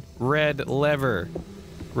button, red lever.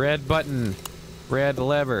 Red button, red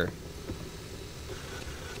lever.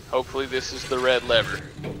 Hopefully this is the red lever.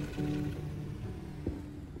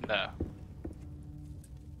 No.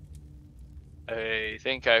 I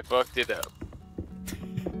think I fucked it up.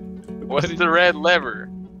 What's did the red lever?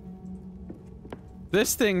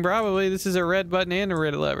 This thing probably, this is a red button and a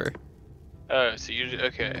red lever. Oh, so you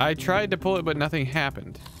okay? I tried to pull it, but nothing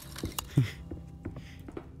happened.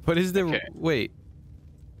 What is the, Okay. wait,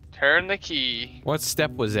 Turn the key. what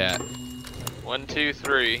step was that? 1, 2,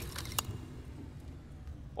 3.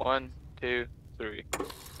 1, 2, 3.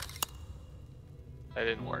 That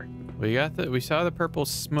didn't work. We saw the purple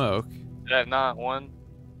smoke. Is that not 1,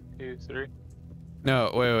 2, 3?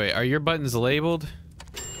 No, wait, are your buttons labeled?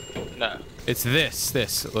 No. It's this.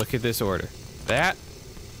 Look at this order. That.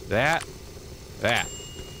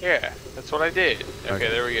 Yeah, that's what I did. Okay, Okay.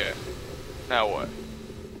 there we go. Now what?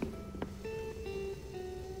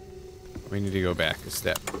 We need to go back a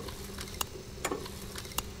step.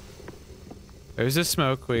 There's the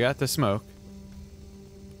smoke. We got the smoke.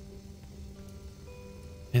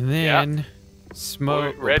 And then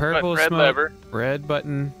smoke. Red purple button, red smoke. lever. Red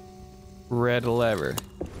button. Red lever.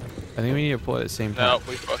 I think we need to pull it at the same time. No,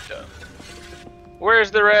 we fucked up.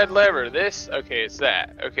 Where's the red lever? This? Okay, it's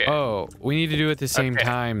that. Okay. Oh, we need to do it at the same Okay.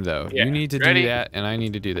 time though. Yeah. You need to Ready? do that, and I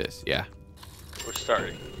need to do this. Yeah. We're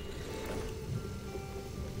starting.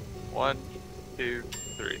 1, 2,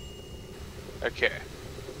 3. Okay.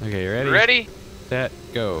 Okay, you ready? Ready? Set,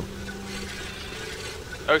 go.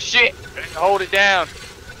 Oh shit! Hold it down.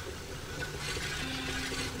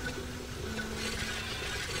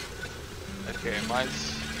 Okay,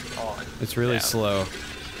 mine's on. It's really Down. slow.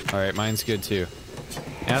 All right, mine's good too.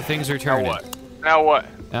 Now things are Now turning. what? Now what?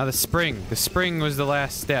 Now the spring. The spring was the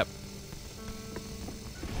last step.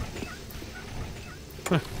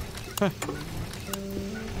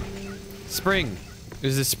 Spring.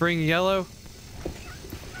 Is the spring yellow?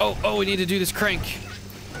 Oh, we need to do this crank.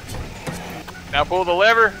 Now pull the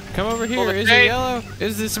lever. Come over Pull here. the Is thing. it yellow?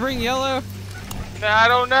 Is the spring yellow? No, I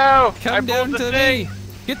don't know. I Come down pulled the to thing. me.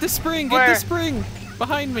 Get the spring. Get Where? the spring.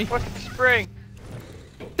 Behind me. What's the spring?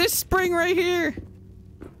 This spring right here.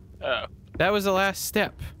 Oh. That was the last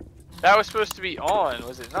step. That was supposed to be on,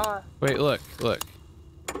 was it not? Wait, look.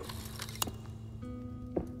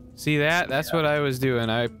 See that? That's what I was doing.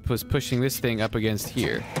 I was pushing this thing up against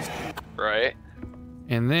here. Right.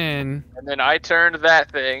 And then I turned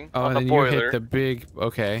that thing on and the then boiler. you hit the big,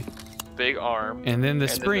 okay. Big arm. And then the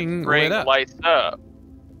spring lit up. lights up.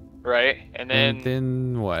 Right? And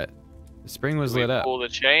then what? The spring was lit up. Pull the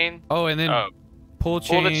chain. Oh, and then pull the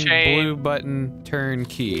chain, chain, blue button, turn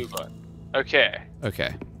key. Blue button. Okay.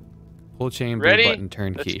 Okay. Pull chain, Ready? blue button,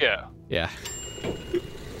 turn Let's key. go. Yeah.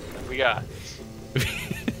 We got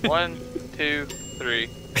 1, 2, 3.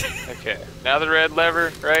 Okay. Now the red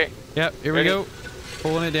lever, right? Yep, here Ready? we go.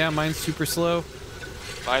 Pulling it down. Mine's super slow.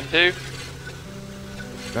 Mine too.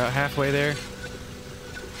 About halfway there.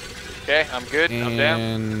 Okay, I'm good. I'm down.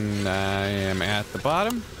 And I am at the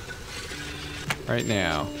bottom. Right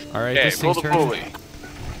now. Alright, Okay, this pull thing's the turning. pulley.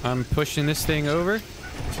 I'm pushing this thing over.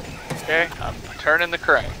 Okay, I'm turning the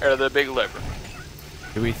crank, or the big lever.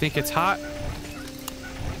 Do we think it's hot?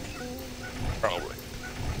 Probably.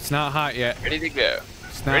 It's not hot yet. Ready to go.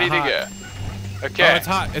 It's not Ready hot. to go. Okay. Oh, it's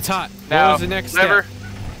hot. It's hot. Now, what was the next lever,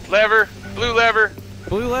 step? lever, blue lever.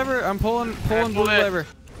 Blue lever? I'm pulling pull blue it. lever.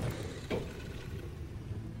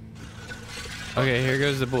 Okay, here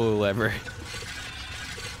goes the blue lever.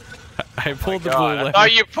 I pulled the blue lever. I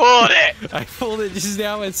thought you pulled it. I pulled it just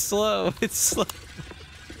now. It's slow. It's slow.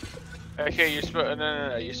 Okay, you're supposed.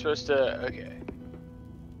 No. You're supposed to. Okay.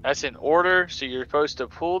 That's in order. So you're supposed to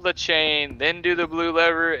pull the chain, then do the blue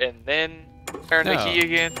lever, and then turn the key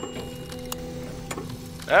again.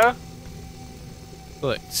 No.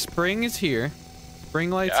 Look, spring is here.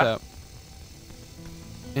 Spring lights Yeah. up.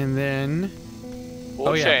 And then.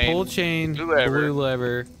 Pull chain, pull chain, blue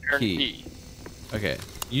lever, turn key. key. Okay.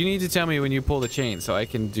 You need to tell me when you pull the chain so I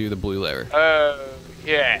can do the blue lever.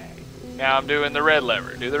 Yeah. Now I'm doing the red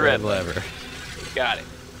lever. Do the red lever. Got it.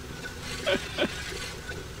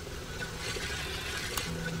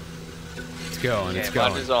 It's going. It's Okay,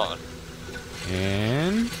 going. mine is on.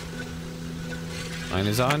 And mine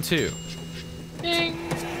is on too. Ding.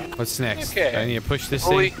 What's next? Okay. I need to push this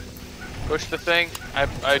Pulley. thing. Push the thing. I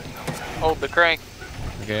hold the crank.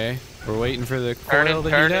 Okay. We're waiting for the coil to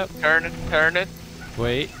heat up. Turn it.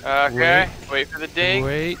 Wait. Okay. Wait for the ding.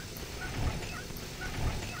 Wait.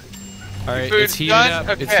 All right. Food's It's heated done? up.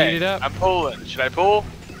 Okay. It's heated up. I'm pulling. Should I pull?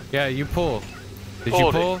 Yeah, you pull. Did Pulled you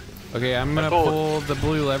it. pull? Okay, I'm gonna pulled. pull the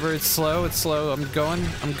blue lever. It's slow. It's slow. I'm going.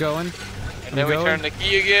 And then we turn the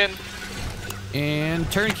key again. And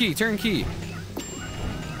turn key. Turn key.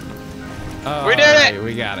 We did it! Right,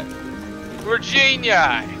 we got it. We're genii.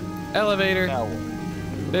 Elevator. Now,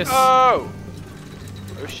 This. oh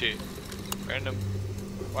shit. Random.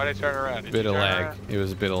 Why'd I turn around? Did Bit you of turn lag. around? It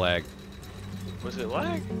was a bit of lag. Was it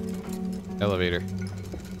lag? Elevator.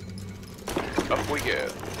 Up we go.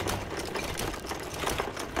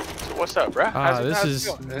 So what's up, bruh? How's This it is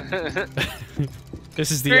going?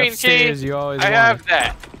 this is the Green upstairs key. you always I wanted. have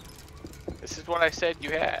that. This is what I said you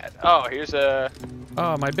had. Oh, here's a.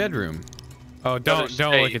 Oh, my bedroom. Oh, don't look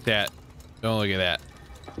save. at that. Don't look at that.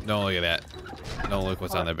 Don't look at that. Don't look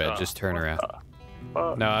what's on the bed. Just turn around.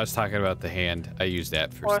 Fuck. No, I was talking about the hand. I use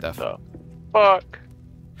that for What stuff. the fuck?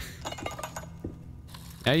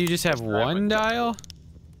 Now you just have What's wrong one with that? dial?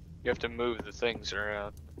 You have to move the things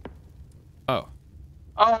around. Oh.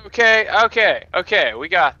 Oh, okay. We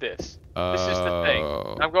got this. This is the thing.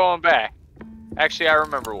 Oh. I'm going back. Actually, I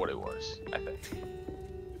remember what it was. I think.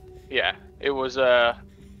 Yeah, it was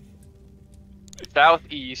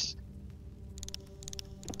southeast,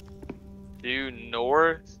 due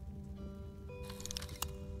north,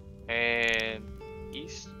 and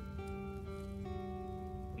east.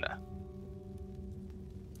 No.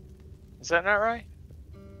 Is that not right?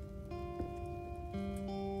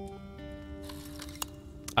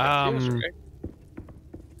 That feels right.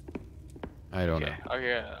 I don't know.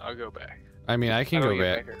 Okay, I'll go back. I mean, I can How do go we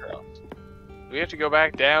get back. across? Do we have to go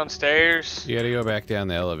back downstairs? You gotta go back down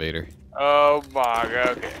the elevator. Oh my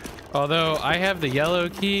god, okay. Although I have the yellow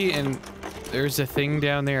key and there's a thing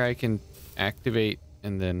down there I can activate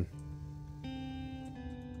and then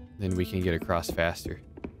we can get across faster.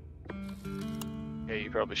 Yeah, you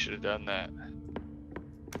probably should have done that.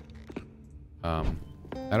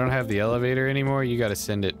 I don't have the elevator anymore. You gotta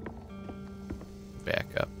send it back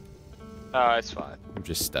up. Oh, it's fine. I'm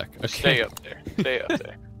just stuck. Okay. Stay up there. Stay up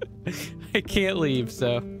there. I can't leave,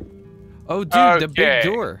 so. Oh, dude, the big Okay.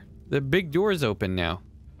 door. The big door's open now.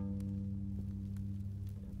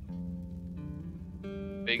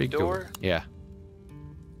 Big door? Yeah.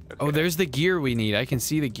 Okay. Oh, there's the gear we need. I can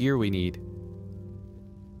see the gear we need.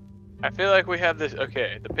 I feel like we have this.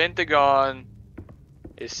 Okay, the Pentagon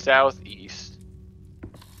is southeast.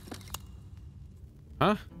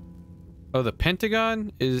 Huh? Oh, the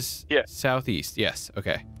pentagon is Yeah. southeast. Yes.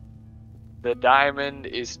 Okay. The diamond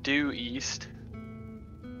is due east.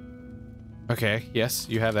 Okay. Yes,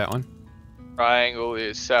 you have that one. Triangle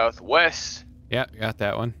is southwest. Yeah, got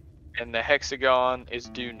that one. And the hexagon is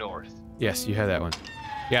due north. Yes, you have that one.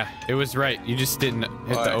 Yeah, it was right. You just didn't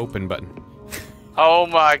hit the open button. Oh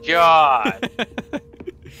my god.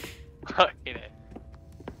 Fucking it.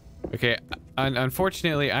 Okay.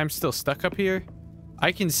 Unfortunately, I'm still stuck up here.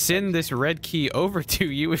 I can send this red key over to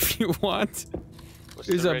you if you want. What's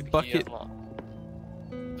There's the a red key bucket. unlock?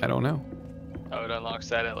 I don't know. Oh, it unlocks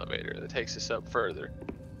that elevator that takes us up further.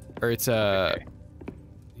 Or it's Okay.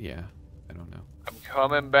 yeah, I don't know. I'm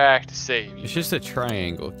coming back to save you. It's just a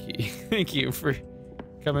triangle key. Thank you for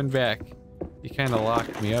coming back. You kind of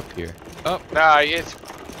locked me up here. Oh, Nah, it's.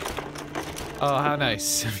 oh, how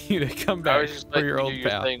nice of you to come I back was just for letting your you old do your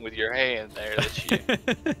pal. thing with your hand there. That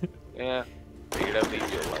you, yeah. Figured I'd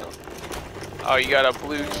leave you alone. Oh, you got a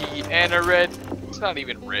blue key and a red. It's not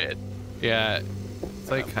even red. Yeah, it's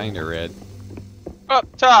like kind of red. Up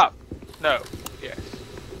top. No. Yes.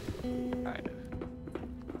 Kind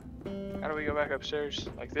of. How do we go back upstairs?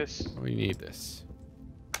 Like this? We need this.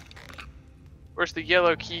 Where's the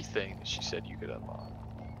yellow key thing that she said you could unlock?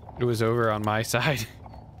 It was over on my side.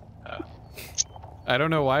 Oh. I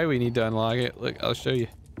don't know why we need to unlock it. Look, I'll show you.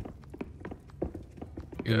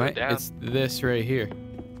 You Go might, down. it's this right here.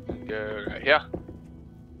 Go right here.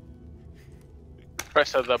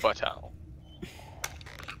 Press the button.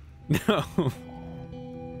 No,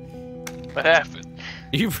 What happened?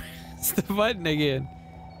 you pressed the button again.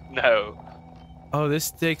 No. Oh,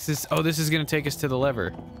 this takes us. Oh, this is gonna take us to the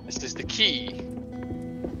lever. This is the key.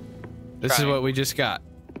 This is what we just got.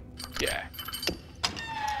 Yeah.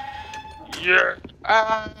 Yeah.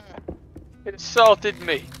 Ah! It assaulted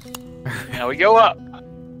me. Now we go up. No,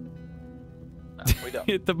 we don't.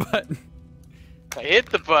 Hit the button. I hit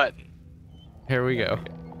the button. Here we go.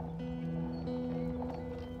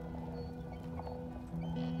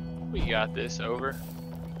 We got this over.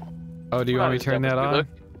 Oh, do you want me to turn that on? Look.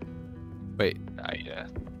 Wait. Yeah.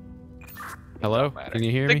 Hello? Don't matter. Can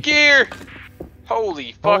you hear The me? gear!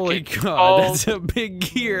 Holy fucking Holy God, balls. that's a big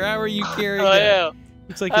gear. How are you carrying Oh, that? yeah.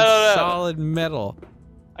 Looks like I don't know. it's solid metal.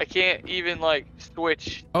 I can't even like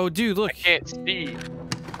switch. Oh, dude, look. I can't see.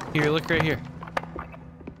 Here, look right here.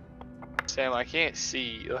 Sam, I can't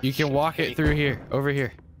see. You can walk it through here. Over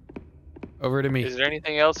here. Over to me. Is there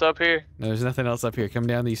anything else up here? No, there's nothing else up here. Come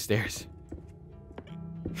down these stairs.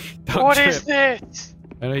 Don't What trip. is this?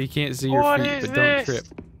 I know you can't see your What feet, is but don't this? trip.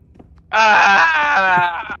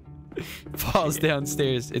 Ah! Falls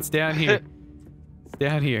downstairs. It's down here. It's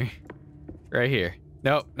down here. Right here.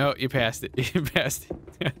 Nope, no, you passed it. You passed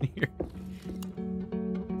it. Down here.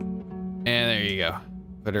 And there you go.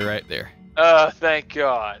 Put it right there. Thank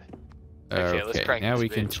God. Okay, let's Okay, crank now this we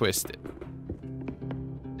can bitch. twist it.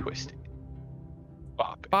 Twist it.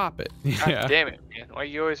 Bop it. Pop it. God Yeah. damn it, man. Why are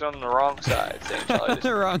you always on the wrong side? Sam? Shall I On just-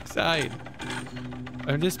 the wrong side.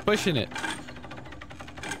 I'm just pushing it.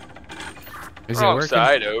 Is it wrong working?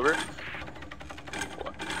 side over.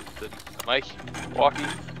 What? The mic? Walkie?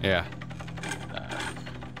 Yeah.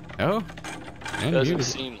 Oh. And Doesn't you.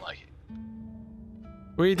 seem like it.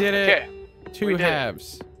 We did it. Okay. Two we did it.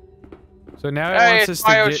 halves. So now it Hey, wants it's us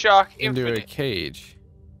to get Bioshock into a Infinite. cage.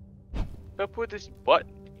 Up with this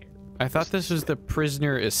button here. I thought this was the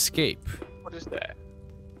prisoner escape. What is that?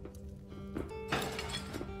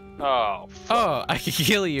 Oh, fuck. Oh, I can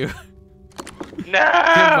kill you. No!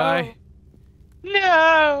 Goodbye.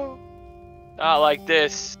 No! Not like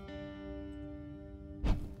this.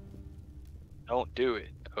 Don't do it.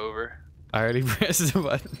 Over. I already pressed the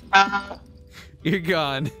button. Ah! You're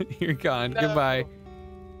gone. You're gone. No. Goodbye.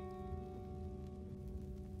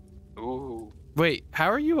 Ooh. Wait, how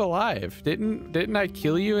are you alive? Didn't I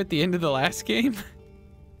kill you at the end of the last game?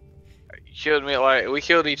 You killed me like we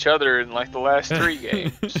killed each other in like the last 3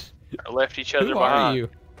 games. I left each other Who behind. are you?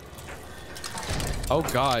 Oh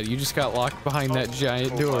God, you just got locked behind that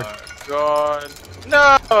giant door. Oh my God.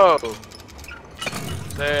 No!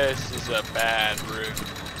 This is a bad room.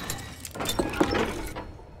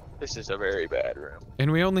 This is a very bad room.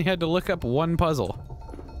 And we only had to look up one puzzle.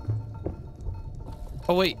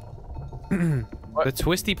 Oh wait. The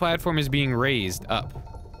twisty platform is being raised up.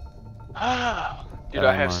 Ah, dude, Oh,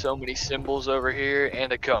 I have man. so many symbols over here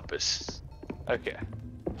and a compass. Okay.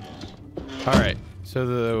 All right.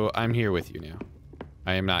 So I'm here with you now.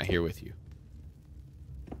 I am not here with you.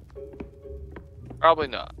 Probably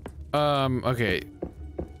not. Okay.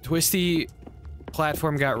 Twisty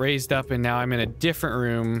platform got raised up and now I'm in a different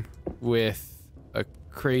room with a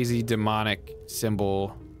crazy demonic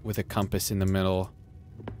symbol with a compass in the middle.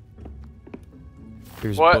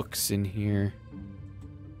 There's What? books in here.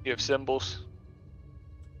 You have symbols?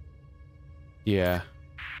 Yeah.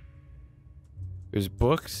 There's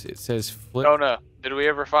books. It says flip. Oh no. Did we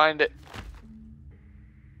ever find it?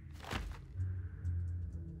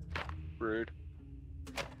 Rude.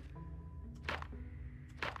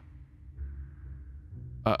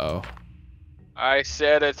 Uh-oh. I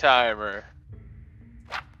set a timer.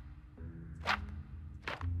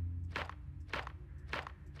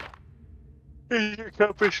 Is your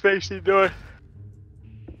compass facing north?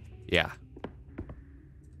 Yeah.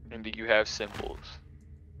 And do you have symbols?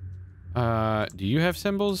 Do you have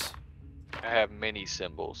symbols? I have many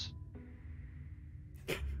symbols.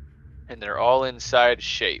 And they're all inside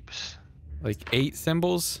shapes. Like 8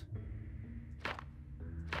 symbols?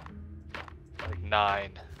 Like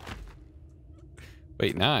 9.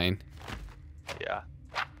 Wait, 9? Yeah.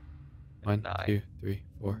 1, 9. 2, 3,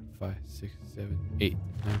 4, 5, 6, 7, 8,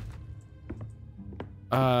 9.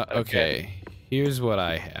 Okay. Here's what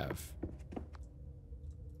I have.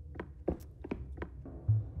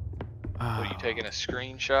 Are you taking a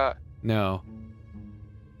screenshot? No.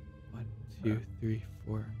 1, 2, 3,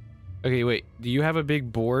 4. Okay, wait. Do you have a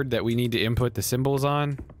big board that we need to input the symbols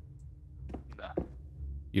on? No.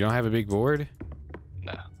 You don't have a big board?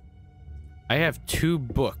 No. I have 2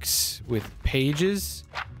 books with pages.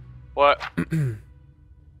 What?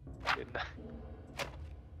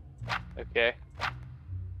 Okay.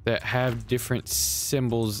 That have different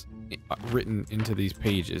symbols written into these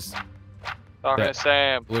pages. Talking to That-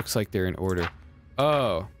 Sam. Looks like they're in order.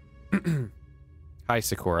 Oh. Hi,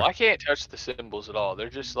 Sakura. Well, I can't touch the symbols at all. They're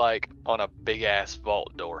just like on a big ass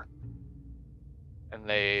vault door. And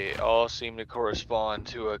they all seem to correspond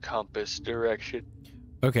to a compass direction.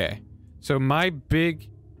 Okay. So my big...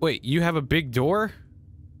 Wait, you have a big door?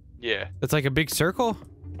 Yeah. That's like a big circle?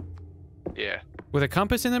 Yeah. With a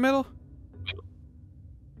compass in the middle?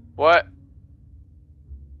 What?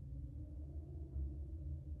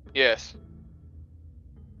 Yes.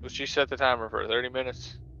 Would you set the timer for 30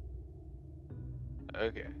 minutes?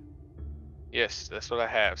 Okay. Yes, that's what I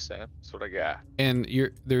have, Sam. That's what I got. And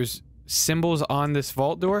there's symbols on this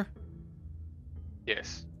vault door?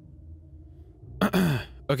 Yes.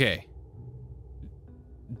 Okay.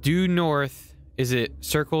 Due north, is it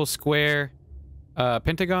circle, square,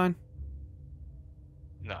 pentagon?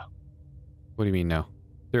 No. What do you mean no?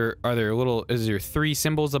 Is there 3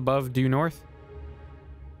 symbols above due north?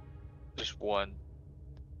 Just one.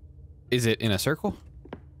 Is it in a circle?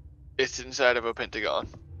 It's inside of a pentagon.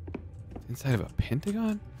 Inside of a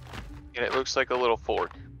pentagon? And it looks like a little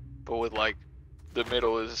fork. But with like, the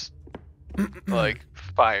middle is like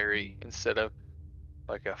fiery instead of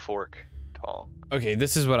like a fork tall. Okay,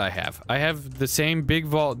 this is what I have. I have the same big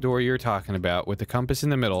vault door you're talking about with the compass in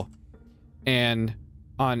the middle. And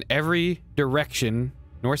on every direction,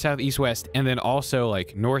 north, south, east, west, and then also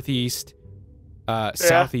like northeast,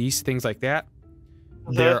 southeast, things like that,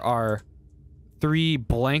 there are 3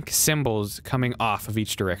 blank symbols coming off of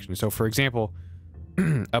each direction. So for example,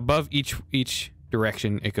 above each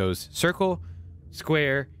direction, it goes circle,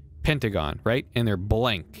 square, pentagon, right? And they're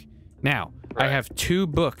blank. Now, I have 2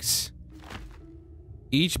 books.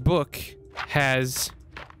 Each book has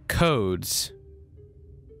codes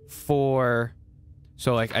for...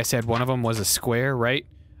 So like I said, one of them was a square, right?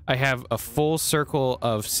 I have a full circle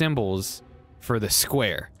of symbols for the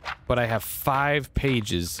square, but I have 5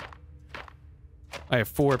 pages. I have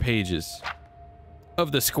 4 pages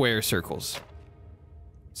of the square circles.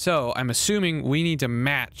 So I'm assuming we need to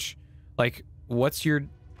match, like, what's your...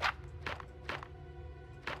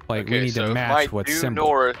 Like, we need to match what's symbol.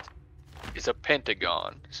 North is a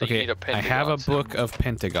pentagon. So you Okay, need a pentagon. I have a symbol. book of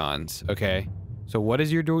pentagons, okay? So what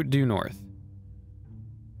is your due north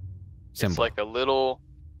symbol? It's like a little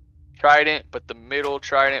trident, but the middle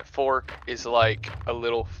trident fork is like a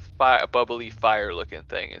little bubbly fire looking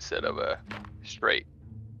thing instead of a straight.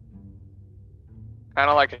 Kind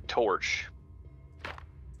of like a torch,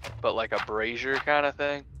 but like a brazier kind of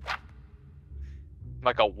thing.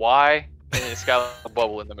 Like a Y, and it's got a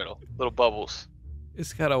bubble in the middle. Little bubbles.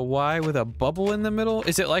 It's got a Y with a bubble in the middle?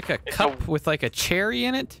 Is it like a cup with like a cherry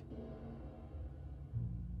in it?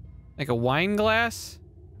 Like a wine glass?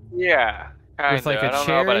 Yeah. Kinda. With like a I don't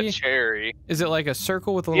know about cherry? a cherry. Is it like a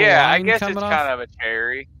circle with a little Yeah, line I guess coming it's off? kind of a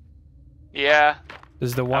cherry. Yeah.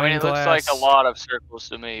 Does the wine I mean, it glass... looks like a lot of circles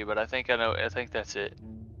to me, but I think that's it.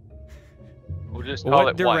 We'll just call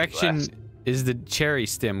What it wine direction glass. is the cherry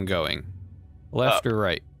stem going? Left Up. or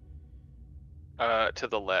right? To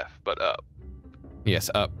the left, but up. Yes,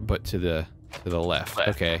 up, but to the left. Left.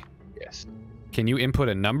 Okay. Yes. Can you input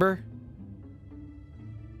a number?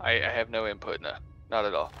 I have no input, no. Not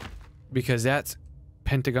at all. Because that's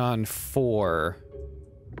Pentagon 4.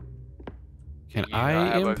 Can You I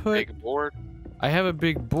not have input? a big board? I have a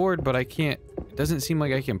big board, but I can't. It doesn't seem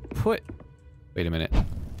like I can put. Wait a minute.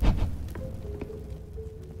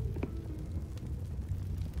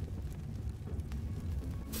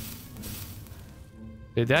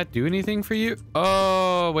 Did that do anything for you?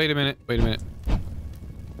 Oh, wait a minute. Wait a minute.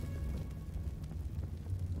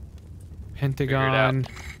 Pentagon.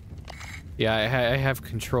 Yeah, I have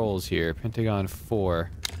controls here. Pentagon 4.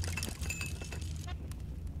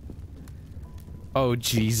 Oh,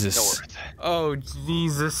 Jesus. North. Oh,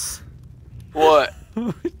 Jesus. What?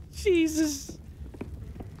 Oh, Jesus.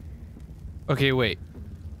 Okay, wait.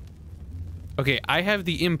 Okay, I have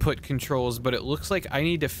the input controls, but it looks like I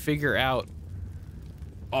need to figure out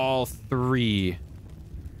all 3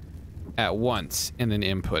 at once and then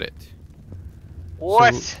input it.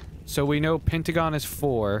 What? So we know Pentagon is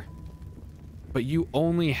 4, but you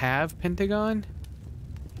only have Pentagon?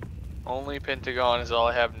 Only Pentagon is all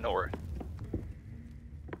I have north.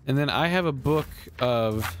 And then I have a book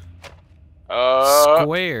of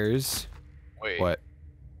squares. Wait. What?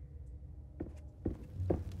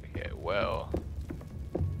 Okay, well.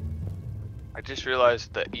 I just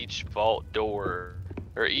realized that each vault door,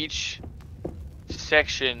 or each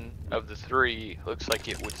section of the 3 looks like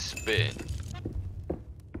it would spin.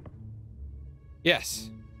 Yes.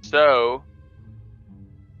 So,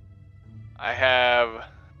 I have...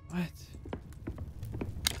 What?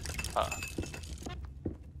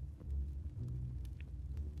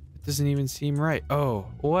 It doesn't even seem right. Oh,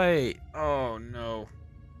 wait. Oh, no.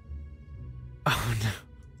 Oh,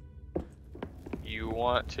 no. You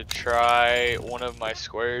want to try one of my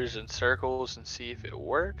squares and circles and see if it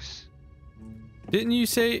works? Didn't you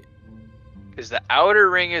say... Because the outer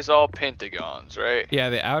ring is all pentagons, right? Yeah,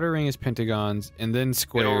 the outer ring is pentagons, and then Middle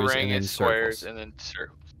squares, ring and then is squares, circles. and then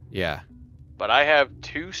circles. Yeah. But I have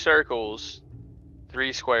 2 circles,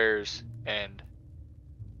 3 squares, and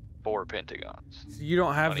 4 pentagons. So you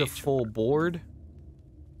don't have On the each full board?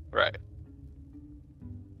 Right.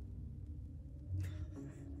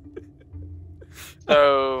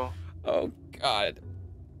 So, Oh, God.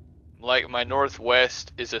 like my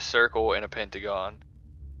northwest is a circle and a pentagon.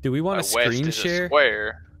 Do we want My to screen west is share? a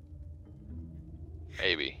square.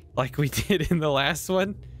 Maybe. Like we did in the last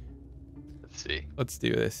one? Let's see. Let's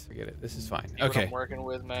do this. Forget it. This is fine. See what Okay. I'm working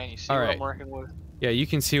with, man. You see All what right. I'm working with? Yeah, you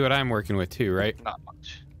can see what I'm working with too, right? Not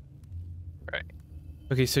much. Right.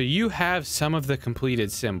 Okay, so you have some of the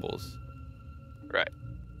completed symbols. Right.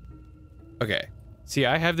 Okay. See,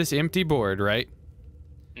 I have this empty board, right?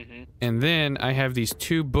 Mm-hmm. And then I have these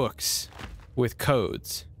 2 books with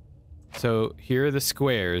codes. So here are the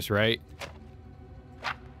squares, right?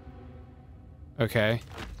 Okay.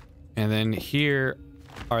 And then here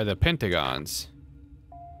are the pentagons.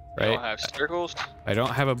 I Right? don't have circles. I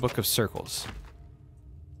don't have a book of circles.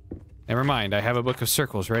 Never mind, I have a book of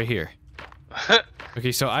circles right here.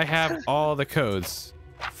 Okay, so I have all the codes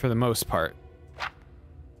for the most part.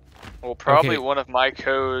 Well, probably Okay. one of my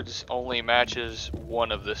codes only matches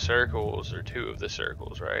one of the circles or 2 of the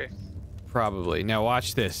circles, right? Probably. Now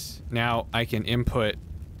watch this. Now I can input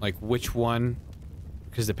like which one,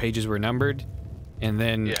 because the pages were numbered, and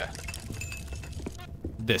then Yeah.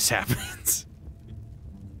 this happens.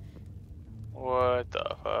 What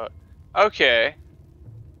the fuck? Okay.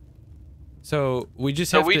 So we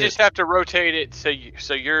just So have we to... just have to rotate it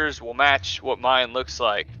so yours will match what mine looks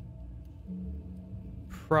like.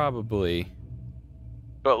 Probably.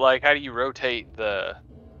 But like, how do you rotate the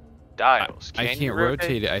dials? I Can you can't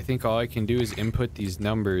rotate it. I think all I can do is input these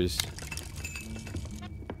numbers.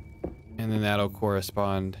 And then that'll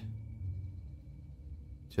correspond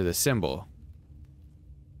to the symbol.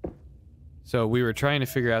 So we were trying to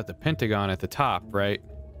figure out the pentagon at the top, right?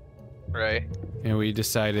 Right. And we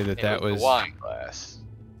decided that that was the wine glass.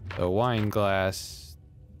 the wine glass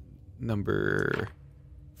number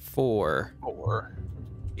 4. 4.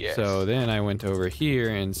 Yes. So then I went over here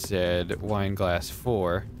and said wine glass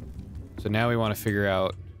 4. So now we want to figure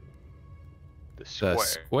out the the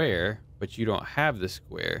square, but you don't have the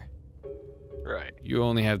square. Right. You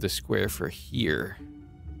only have the square for here.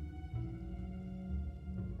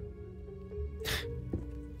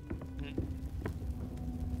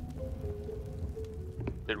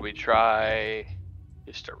 Did we try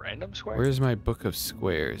just a random square? Where's my book of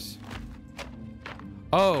squares?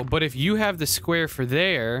 Oh, but if you have the square for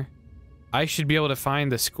there, I should be able to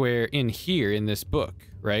find the square in here in this book,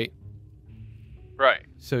 right? Right.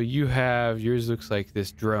 So you have, yours looks like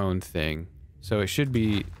this drone thing. So it should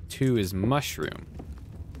be 2 is mushroom.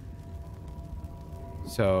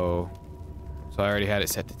 So I already had it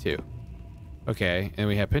set to 2. Okay, and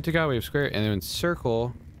we have pentagon, we have square, and then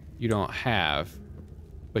circle you don't have.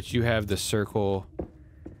 But you have the circle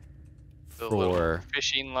The for... little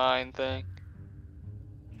fishing line thing.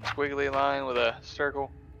 Squiggly line with a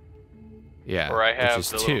circle. Yeah, Or I have which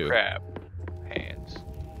is the 2. little crab hands.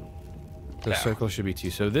 The circle should be 2.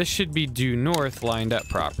 So this should be due north lined up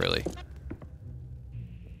properly.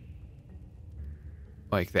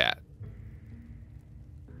 Like that.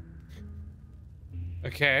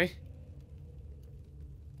 Okay.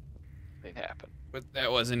 Thing happened. But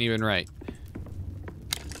that wasn't even right.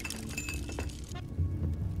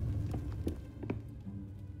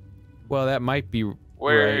 Well, that might be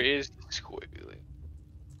Where right. is the squiggly?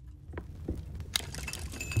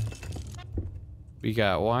 We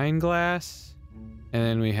got wine glass, and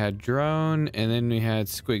then we had drone, and then we had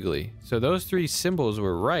squiggly. So those 3 symbols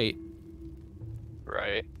were right.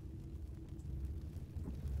 Right.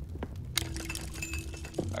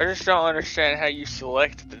 I just don't understand how you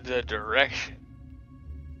select the direction.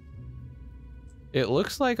 It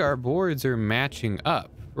looks like our boards are matching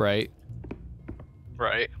up, right?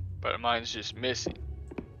 Right. But mine's just missing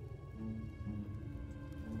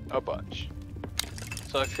a bunch.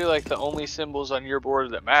 So I feel like the only symbols on your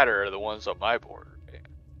board that matter are the ones on my board.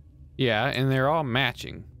 Yeah, and they're all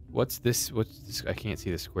matching. What's this? What's this? I can't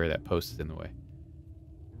see the square. That post is in the way.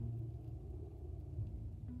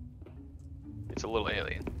 It's a little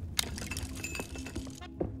alien.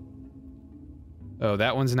 Oh,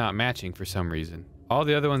 that one's not matching for some reason. All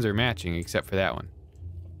the other ones are matching except for that one.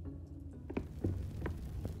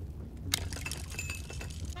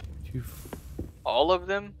 All of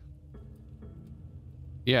them?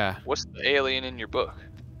 Yeah. What's the alien in your book?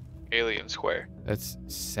 Alien square. That's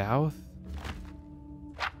south.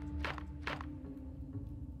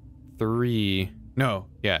 3. No,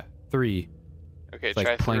 yeah, 3. Okay, It's like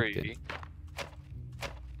try plankton. 3.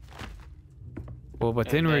 Well, but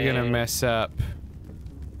then we're gonna mess up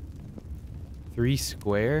 3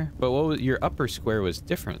 square. But what was, your upper square was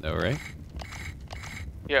different though, right?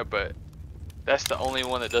 Yeah, but that's the only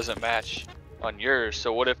one that doesn't match on yours.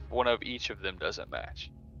 So what if one of each of them doesn't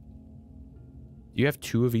match? You have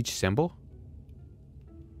 2 of each symbol?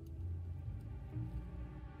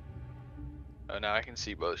 Oh, now I can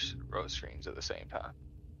see both row screens at the same time.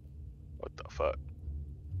 What the fuck?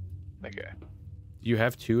 Okay. You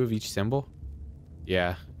have 2 of each symbol?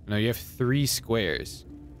 Yeah. No, you have 3 squares.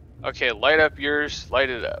 Okay, light up yours. Light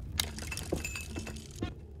it up.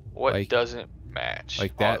 What Like- doesn't match?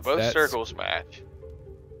 like Oh, that- both that's- circles match.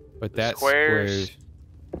 But The that squares-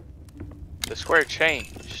 square... The square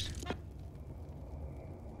changed.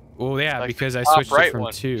 Well, yeah, Like because the I top switched right it from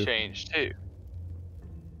one 2. changed too.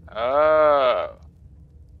 Oh.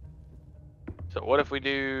 So what if we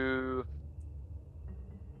do?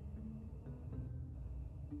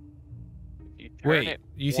 If you turn Wait, it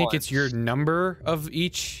you think it's your once- number of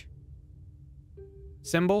each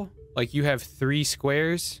symbol? Like you have 3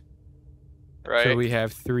 squares? right? So we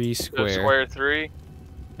have 3 So square. square 3,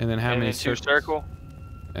 And then how and many then 2 circles? circle,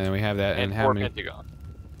 And then we have that. and And how 4 many? pentagon.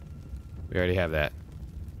 We already have that.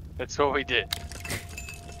 That's what we did.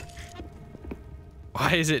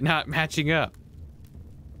 Why is it not matching up?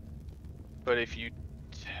 But if you,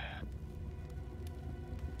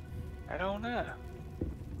 I don't know.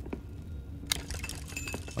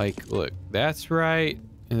 Like, look, that's right.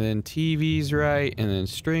 And then TV's right. And then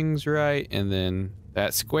string's right. And then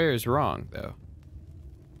that square's wrong, though.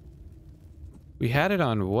 We had it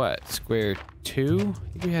on what? Square 2? I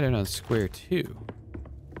think we had it on square 2.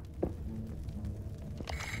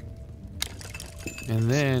 And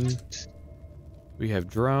then we have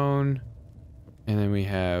drone, and then we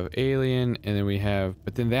have alien, and then we have,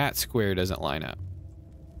 but then that square doesn't line up.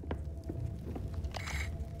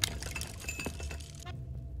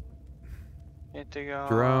 Pentagon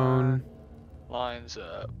Drone, lines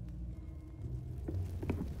up.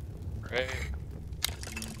 Right.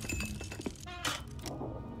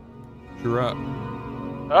 drop.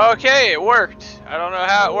 Okay, it worked. I don't know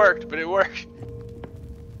how it worked, but it worked.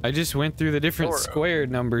 I just went through the different Door square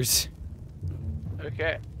numbers.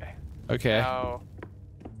 Okay. Okay. Now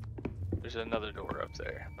there's another door up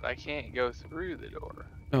there, but I can't go through the door.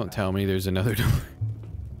 Don't tell me there's another door.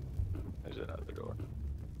 There's another door.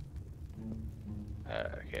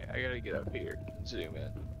 Okay, I gotta get up here and zoom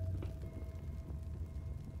in.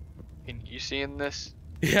 Can you seeing this?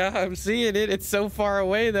 Yeah, I'm seeing it. It's so far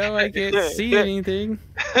away, though. I can't see anything.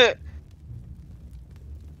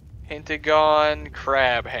 Pentagon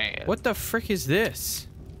crab hand. What the frick is this?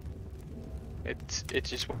 It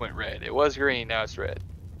just went red. It was green, now it's red.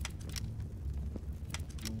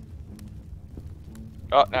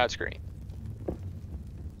 Oh, now it's green.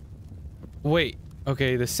 Wait.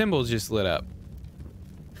 Okay, the symbols just lit up.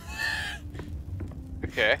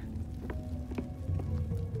 Okay.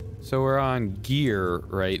 So we're on gear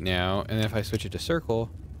right now, and if I switch it to circle,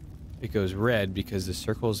 it goes red because the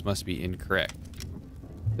circles must be incorrect.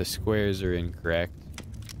 The squares are incorrect.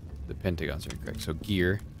 The pentagons are incorrect. So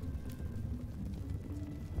gear.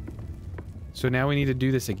 So now we need to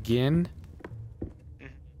do this again.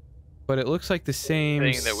 But it looks like the same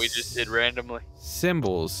thing that we just did randomly.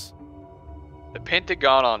 Symbols. The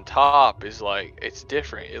pentagon on top is like, it's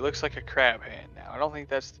different. It looks like a crab hand now. I don't think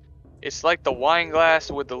that's... It's like the wine glass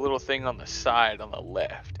with the little thing on the side on the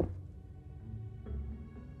left.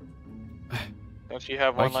 Don't you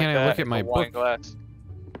have Why one like can't I that? look at my wine book? glass.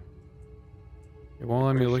 It won't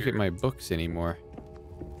let me Pretty look sure. at my books anymore.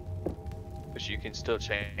 But you can still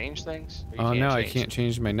change things? Or you Oh no, I change can't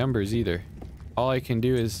change my numbers either. All I can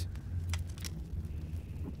do is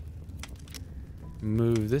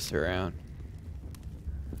move this around.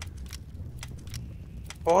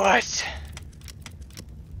 What?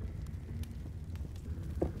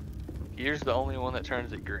 Here's the only one that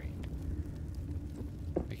turns it green.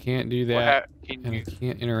 I can't do What that, can and I you...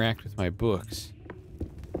 can't interact with my books.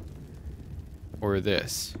 Or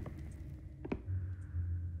this.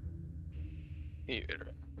 you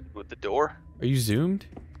with the door? Are you zoomed?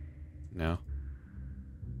 No.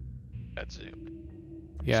 That's zoomed.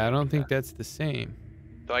 Yeah, I don't think that's the same.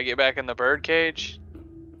 Do I get back in the bird cage?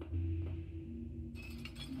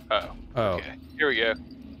 Oh. Oh. Okay. Here we go.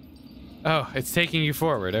 Oh, it's taking you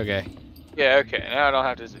forward. Okay. Yeah, okay. Now I don't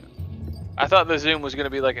have to zoom. I thought the zoom was going to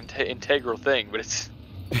be like an integral thing, but it's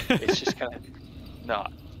just kind of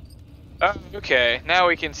not. Oh, okay. Now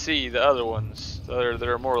we can see the other ones that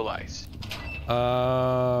are more lights.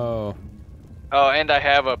 Oh. Oh, and I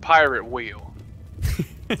have a pirate wheel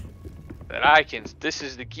that I can... This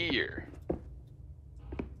is the gear.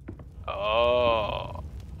 Oh.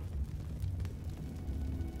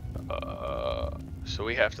 So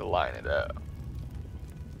we have to line it up.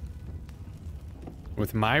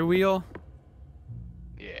 With my wheel?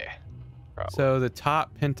 Yeah. Probably. So the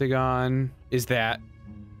top pentagon is that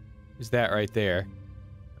right there.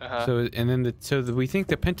 Uh-huh. So and then we think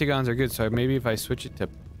the pentagons are good. So maybe if I switch it to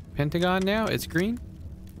pentagon now, it's green.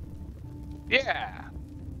 Yeah.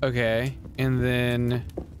 Okay, and then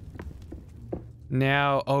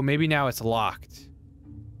now, oh, maybe now it's locked.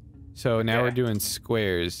 So now Okay. we're doing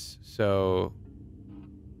squares. So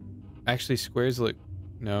actually, squares look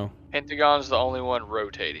no. Pentagon's the only one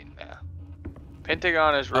rotating now.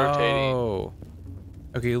 Pentagon is rotating. Oh.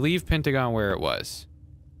 Okay, leave pentagon where it was,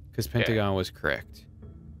 because pentagon was correct.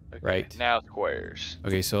 Okay, right. Now squares.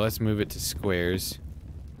 Okay, so let's move it to squares.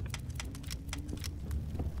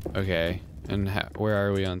 Okay, and where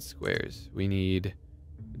are we on squares? We need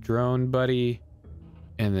drone buddy,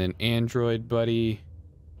 and then android buddy.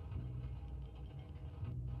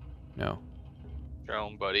 No.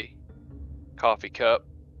 Drone buddy. Coffee cup.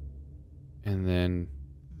 And then...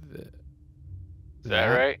 Is that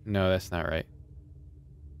right? No, that's not right.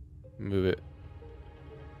 Move it.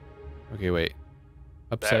 Okay, wait.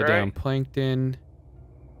 Upside down right? plankton.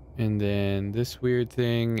 And then this weird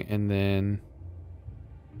thing, and then...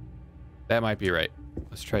 That might be right.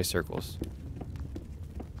 Let's try circles.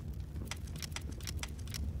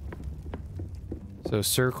 So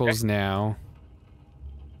circles now.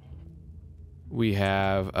 We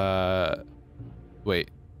have wait.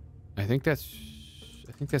 I think that's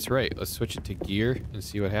right. Let's switch it to gear and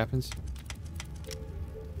see what happens.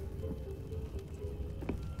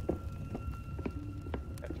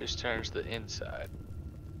 That just turns the inside.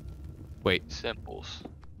 Wait. Symbols.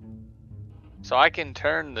 So I can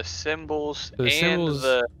turn the symbols So the and symbols-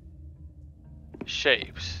 the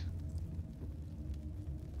shapes.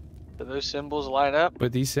 Do those symbols line up?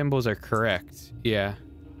 But these symbols are correct. Yeah.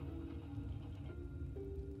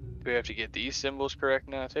 Do we have to get these symbols correct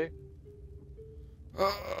now too?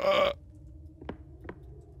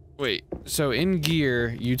 Wait. So in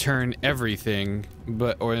gear, you turn everything,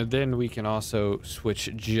 or then we can also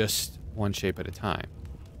switch just one shape at a time.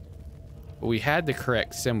 But we had the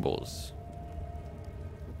correct symbols.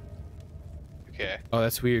 Okay. Oh,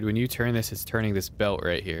 that's weird. When you turn this, it's turning this belt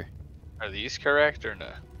right here. Are these correct or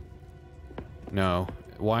no? No.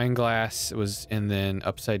 Wine glass was, and then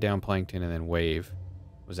upside down plankton, and then wave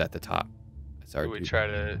was at the top. That's our Do we try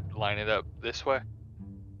to line it up this way?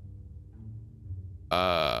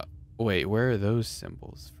 Wait, where are those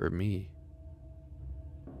symbols for me?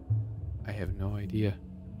 I have no idea.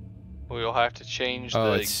 We'll have to change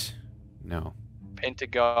Oh, the it's... No.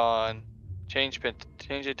 pentagon. Change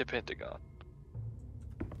it to pentagon.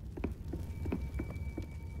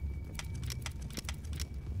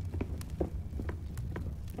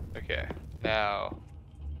 Okay. Now.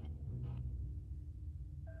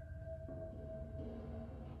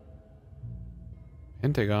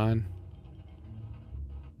 Pentagon.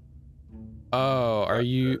 Oh, are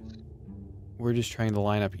you... We're just trying to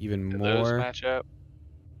line up even Do more. those match up?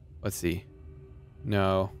 Let's see.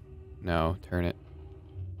 No. No, turn it.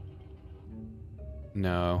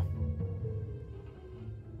 No.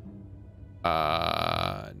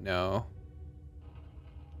 No.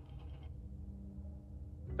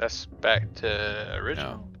 That's back to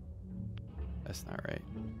original. No. That's not right.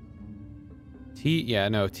 Yeah,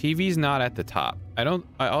 no, TV's not at the top.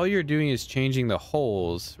 All you're doing is changing the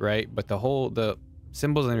holes, right? But the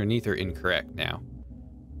symbols underneath are incorrect now.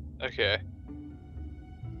 Okay.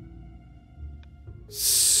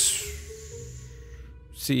 See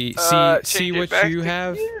Change it what back you to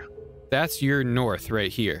have? here? That's your north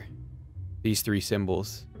right here. These three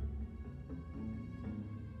symbols.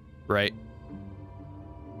 Right?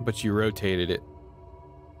 But you rotated it.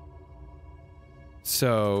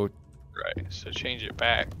 So... Right, so change it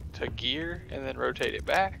back to gear and then rotate it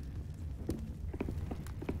back.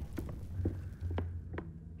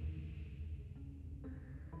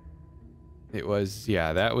 It was,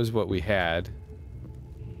 yeah, that was what we had.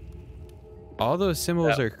 All those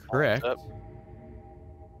symbols are correct. Up.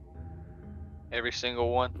 Every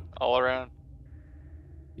single one, all around.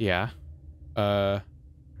 Yeah.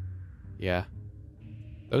 Yeah.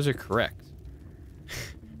 Those are correct.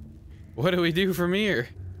 What do we do from here?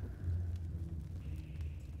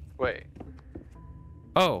 Wait.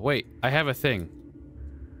 Oh, wait. I have a thing.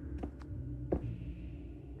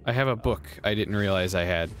 I have a book I didn't realize I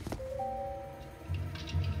had.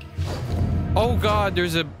 Oh god,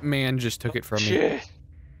 there's a man just took it from me. Shit.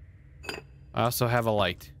 I also have a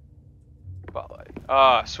light. Spotlight.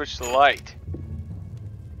 Ah, switch the light.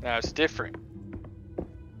 Now it's different.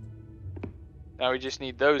 Now we just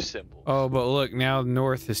need those symbols. Oh, but look, now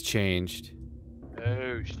north has changed.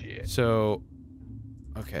 Oh shit. So,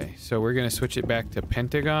 okay, so we're gonna switch it back to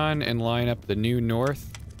pentagon and line up the new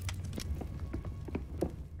north.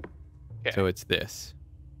 Okay. So it's this.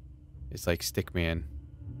 It's like Stickman.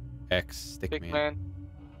 X Stickman.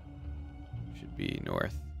 Should be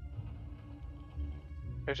north.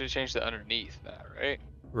 We have to change the underneath now, right?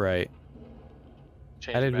 Right.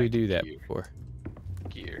 Change How it did we back to do that gear. before?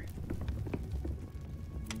 Gear.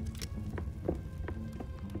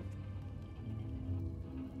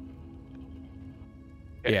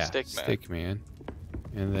 Okay, Yeah, Stickman. Stickman.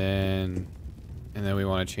 And then we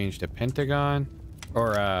want to change to pentagon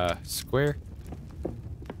or square.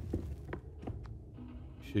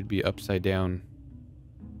 Should be upside down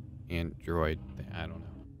Android. I don't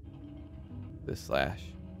know. The slash.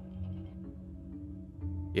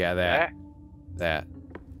 Yeah, that.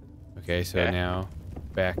 Okay, so Okay. now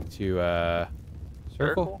back to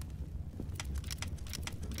circle.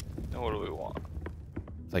 And what do we want?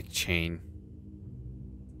 It's like chain.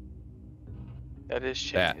 That is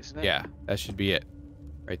chain, That. isn't it? Yeah, that should be it.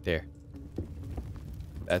 Right there.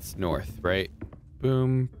 That's north, right?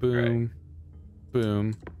 Boom, boom,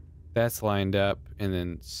 boom. That's lined up, and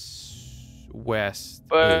then west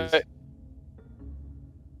But is...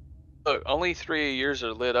 look, only 3 of yours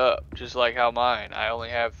are lit up, just like how mine. I only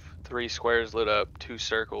have 3 squares lit up, 2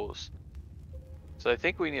 circles. So I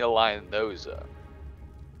think we need to line those up.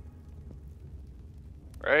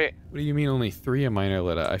 Right? What do you mean only 3 of mine are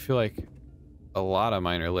lit up? I feel like a lot of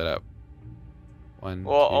mine are lit up. One,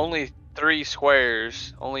 Well, two. only 3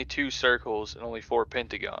 squares, only 2 circles, and only 4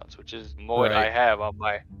 pentagons, which is what I Right. have on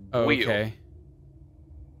my Oh, wheel. okay.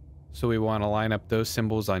 So we want to line up those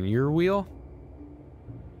symbols on your wheel?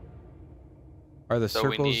 Are the So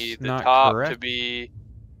we circles need the not top correct? to be...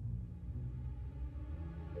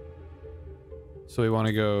 So we want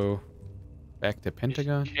to go back to just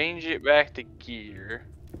pentagon? change it back to gear.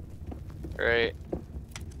 Right?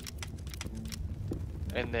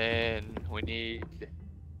 And then we need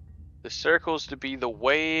the circles to be the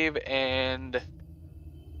wave and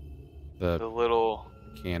the The little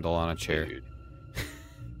candle on a chair. dude.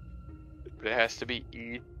 But it has to be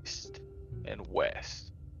east and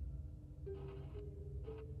west.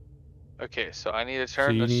 Okay, so I need to So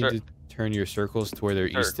turn you the need to turn your circles to where they're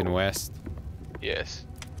east and Circle. west. Yes.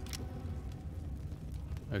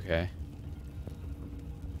 Okay.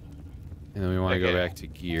 And then we want to go Okay. back to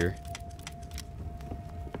gear.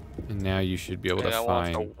 And now you should be able And to I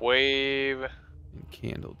want find the wave.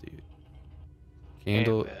 candle, dude.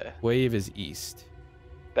 Candle and wave is east.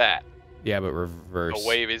 that. Yeah, but reverse. The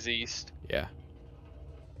wave is east. Yeah.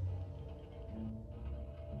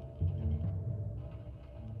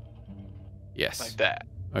 Yes. Like that.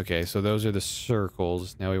 Okay, so those are the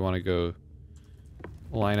circles. Now we want to go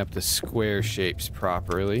line up the square shapes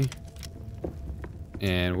properly.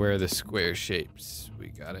 And where are the square shapes? We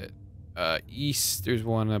got it. East, there's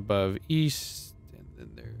one above east, and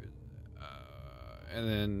then there's, and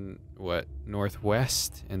then what?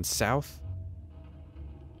 Northwest and south?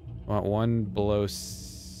 Want one below.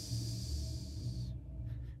 Sounded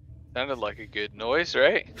like a good noise,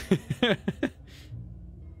 right?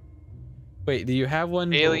 Wait, do you have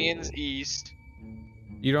one? Aliens east.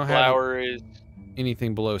 You don't Flower have is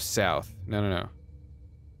anything below south. No, no, no.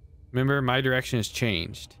 Remember, my direction has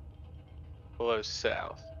changed. below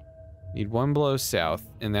south. Need one below south,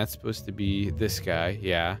 and that's supposed to be this guy,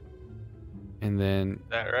 yeah. And then Is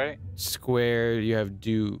that right? square, you have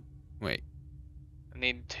due. Wait, I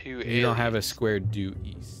need 2 you don't have a square due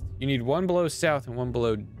east. You need one below south and one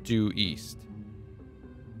below due east.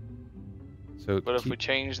 So, But if we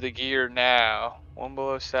change the gear now, one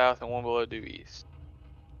below south and one below due east.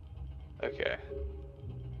 Okay.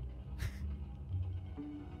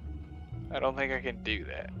 I don't think I can do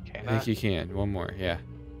that. Can I think you can. One more, yeah.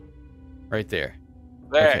 Right there.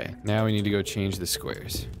 There. Okay, now we need to go change the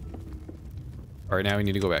squares. Or now we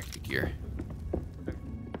need to go back to gear.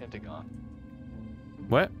 Pentagon.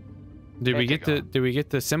 What? Did we get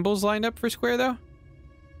the symbols lined up for square though?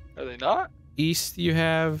 Are they not? East you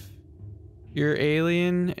have your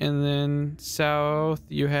alien, and then south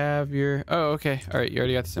you have your. Oh, okay. All right, you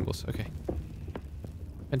already got the symbols. Okay.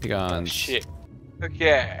 Pentagons. Oh, shit.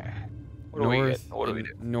 Okay. What do we get? What do we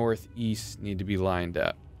do? Northeast need to be lined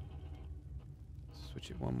up.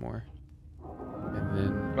 Switch it one more. And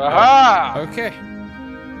then. Aha! Okay.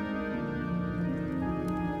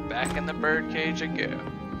 Back in the birdcage I go.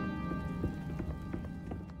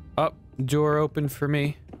 Up, door open for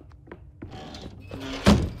me.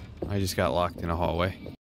 I just got locked in a hallway.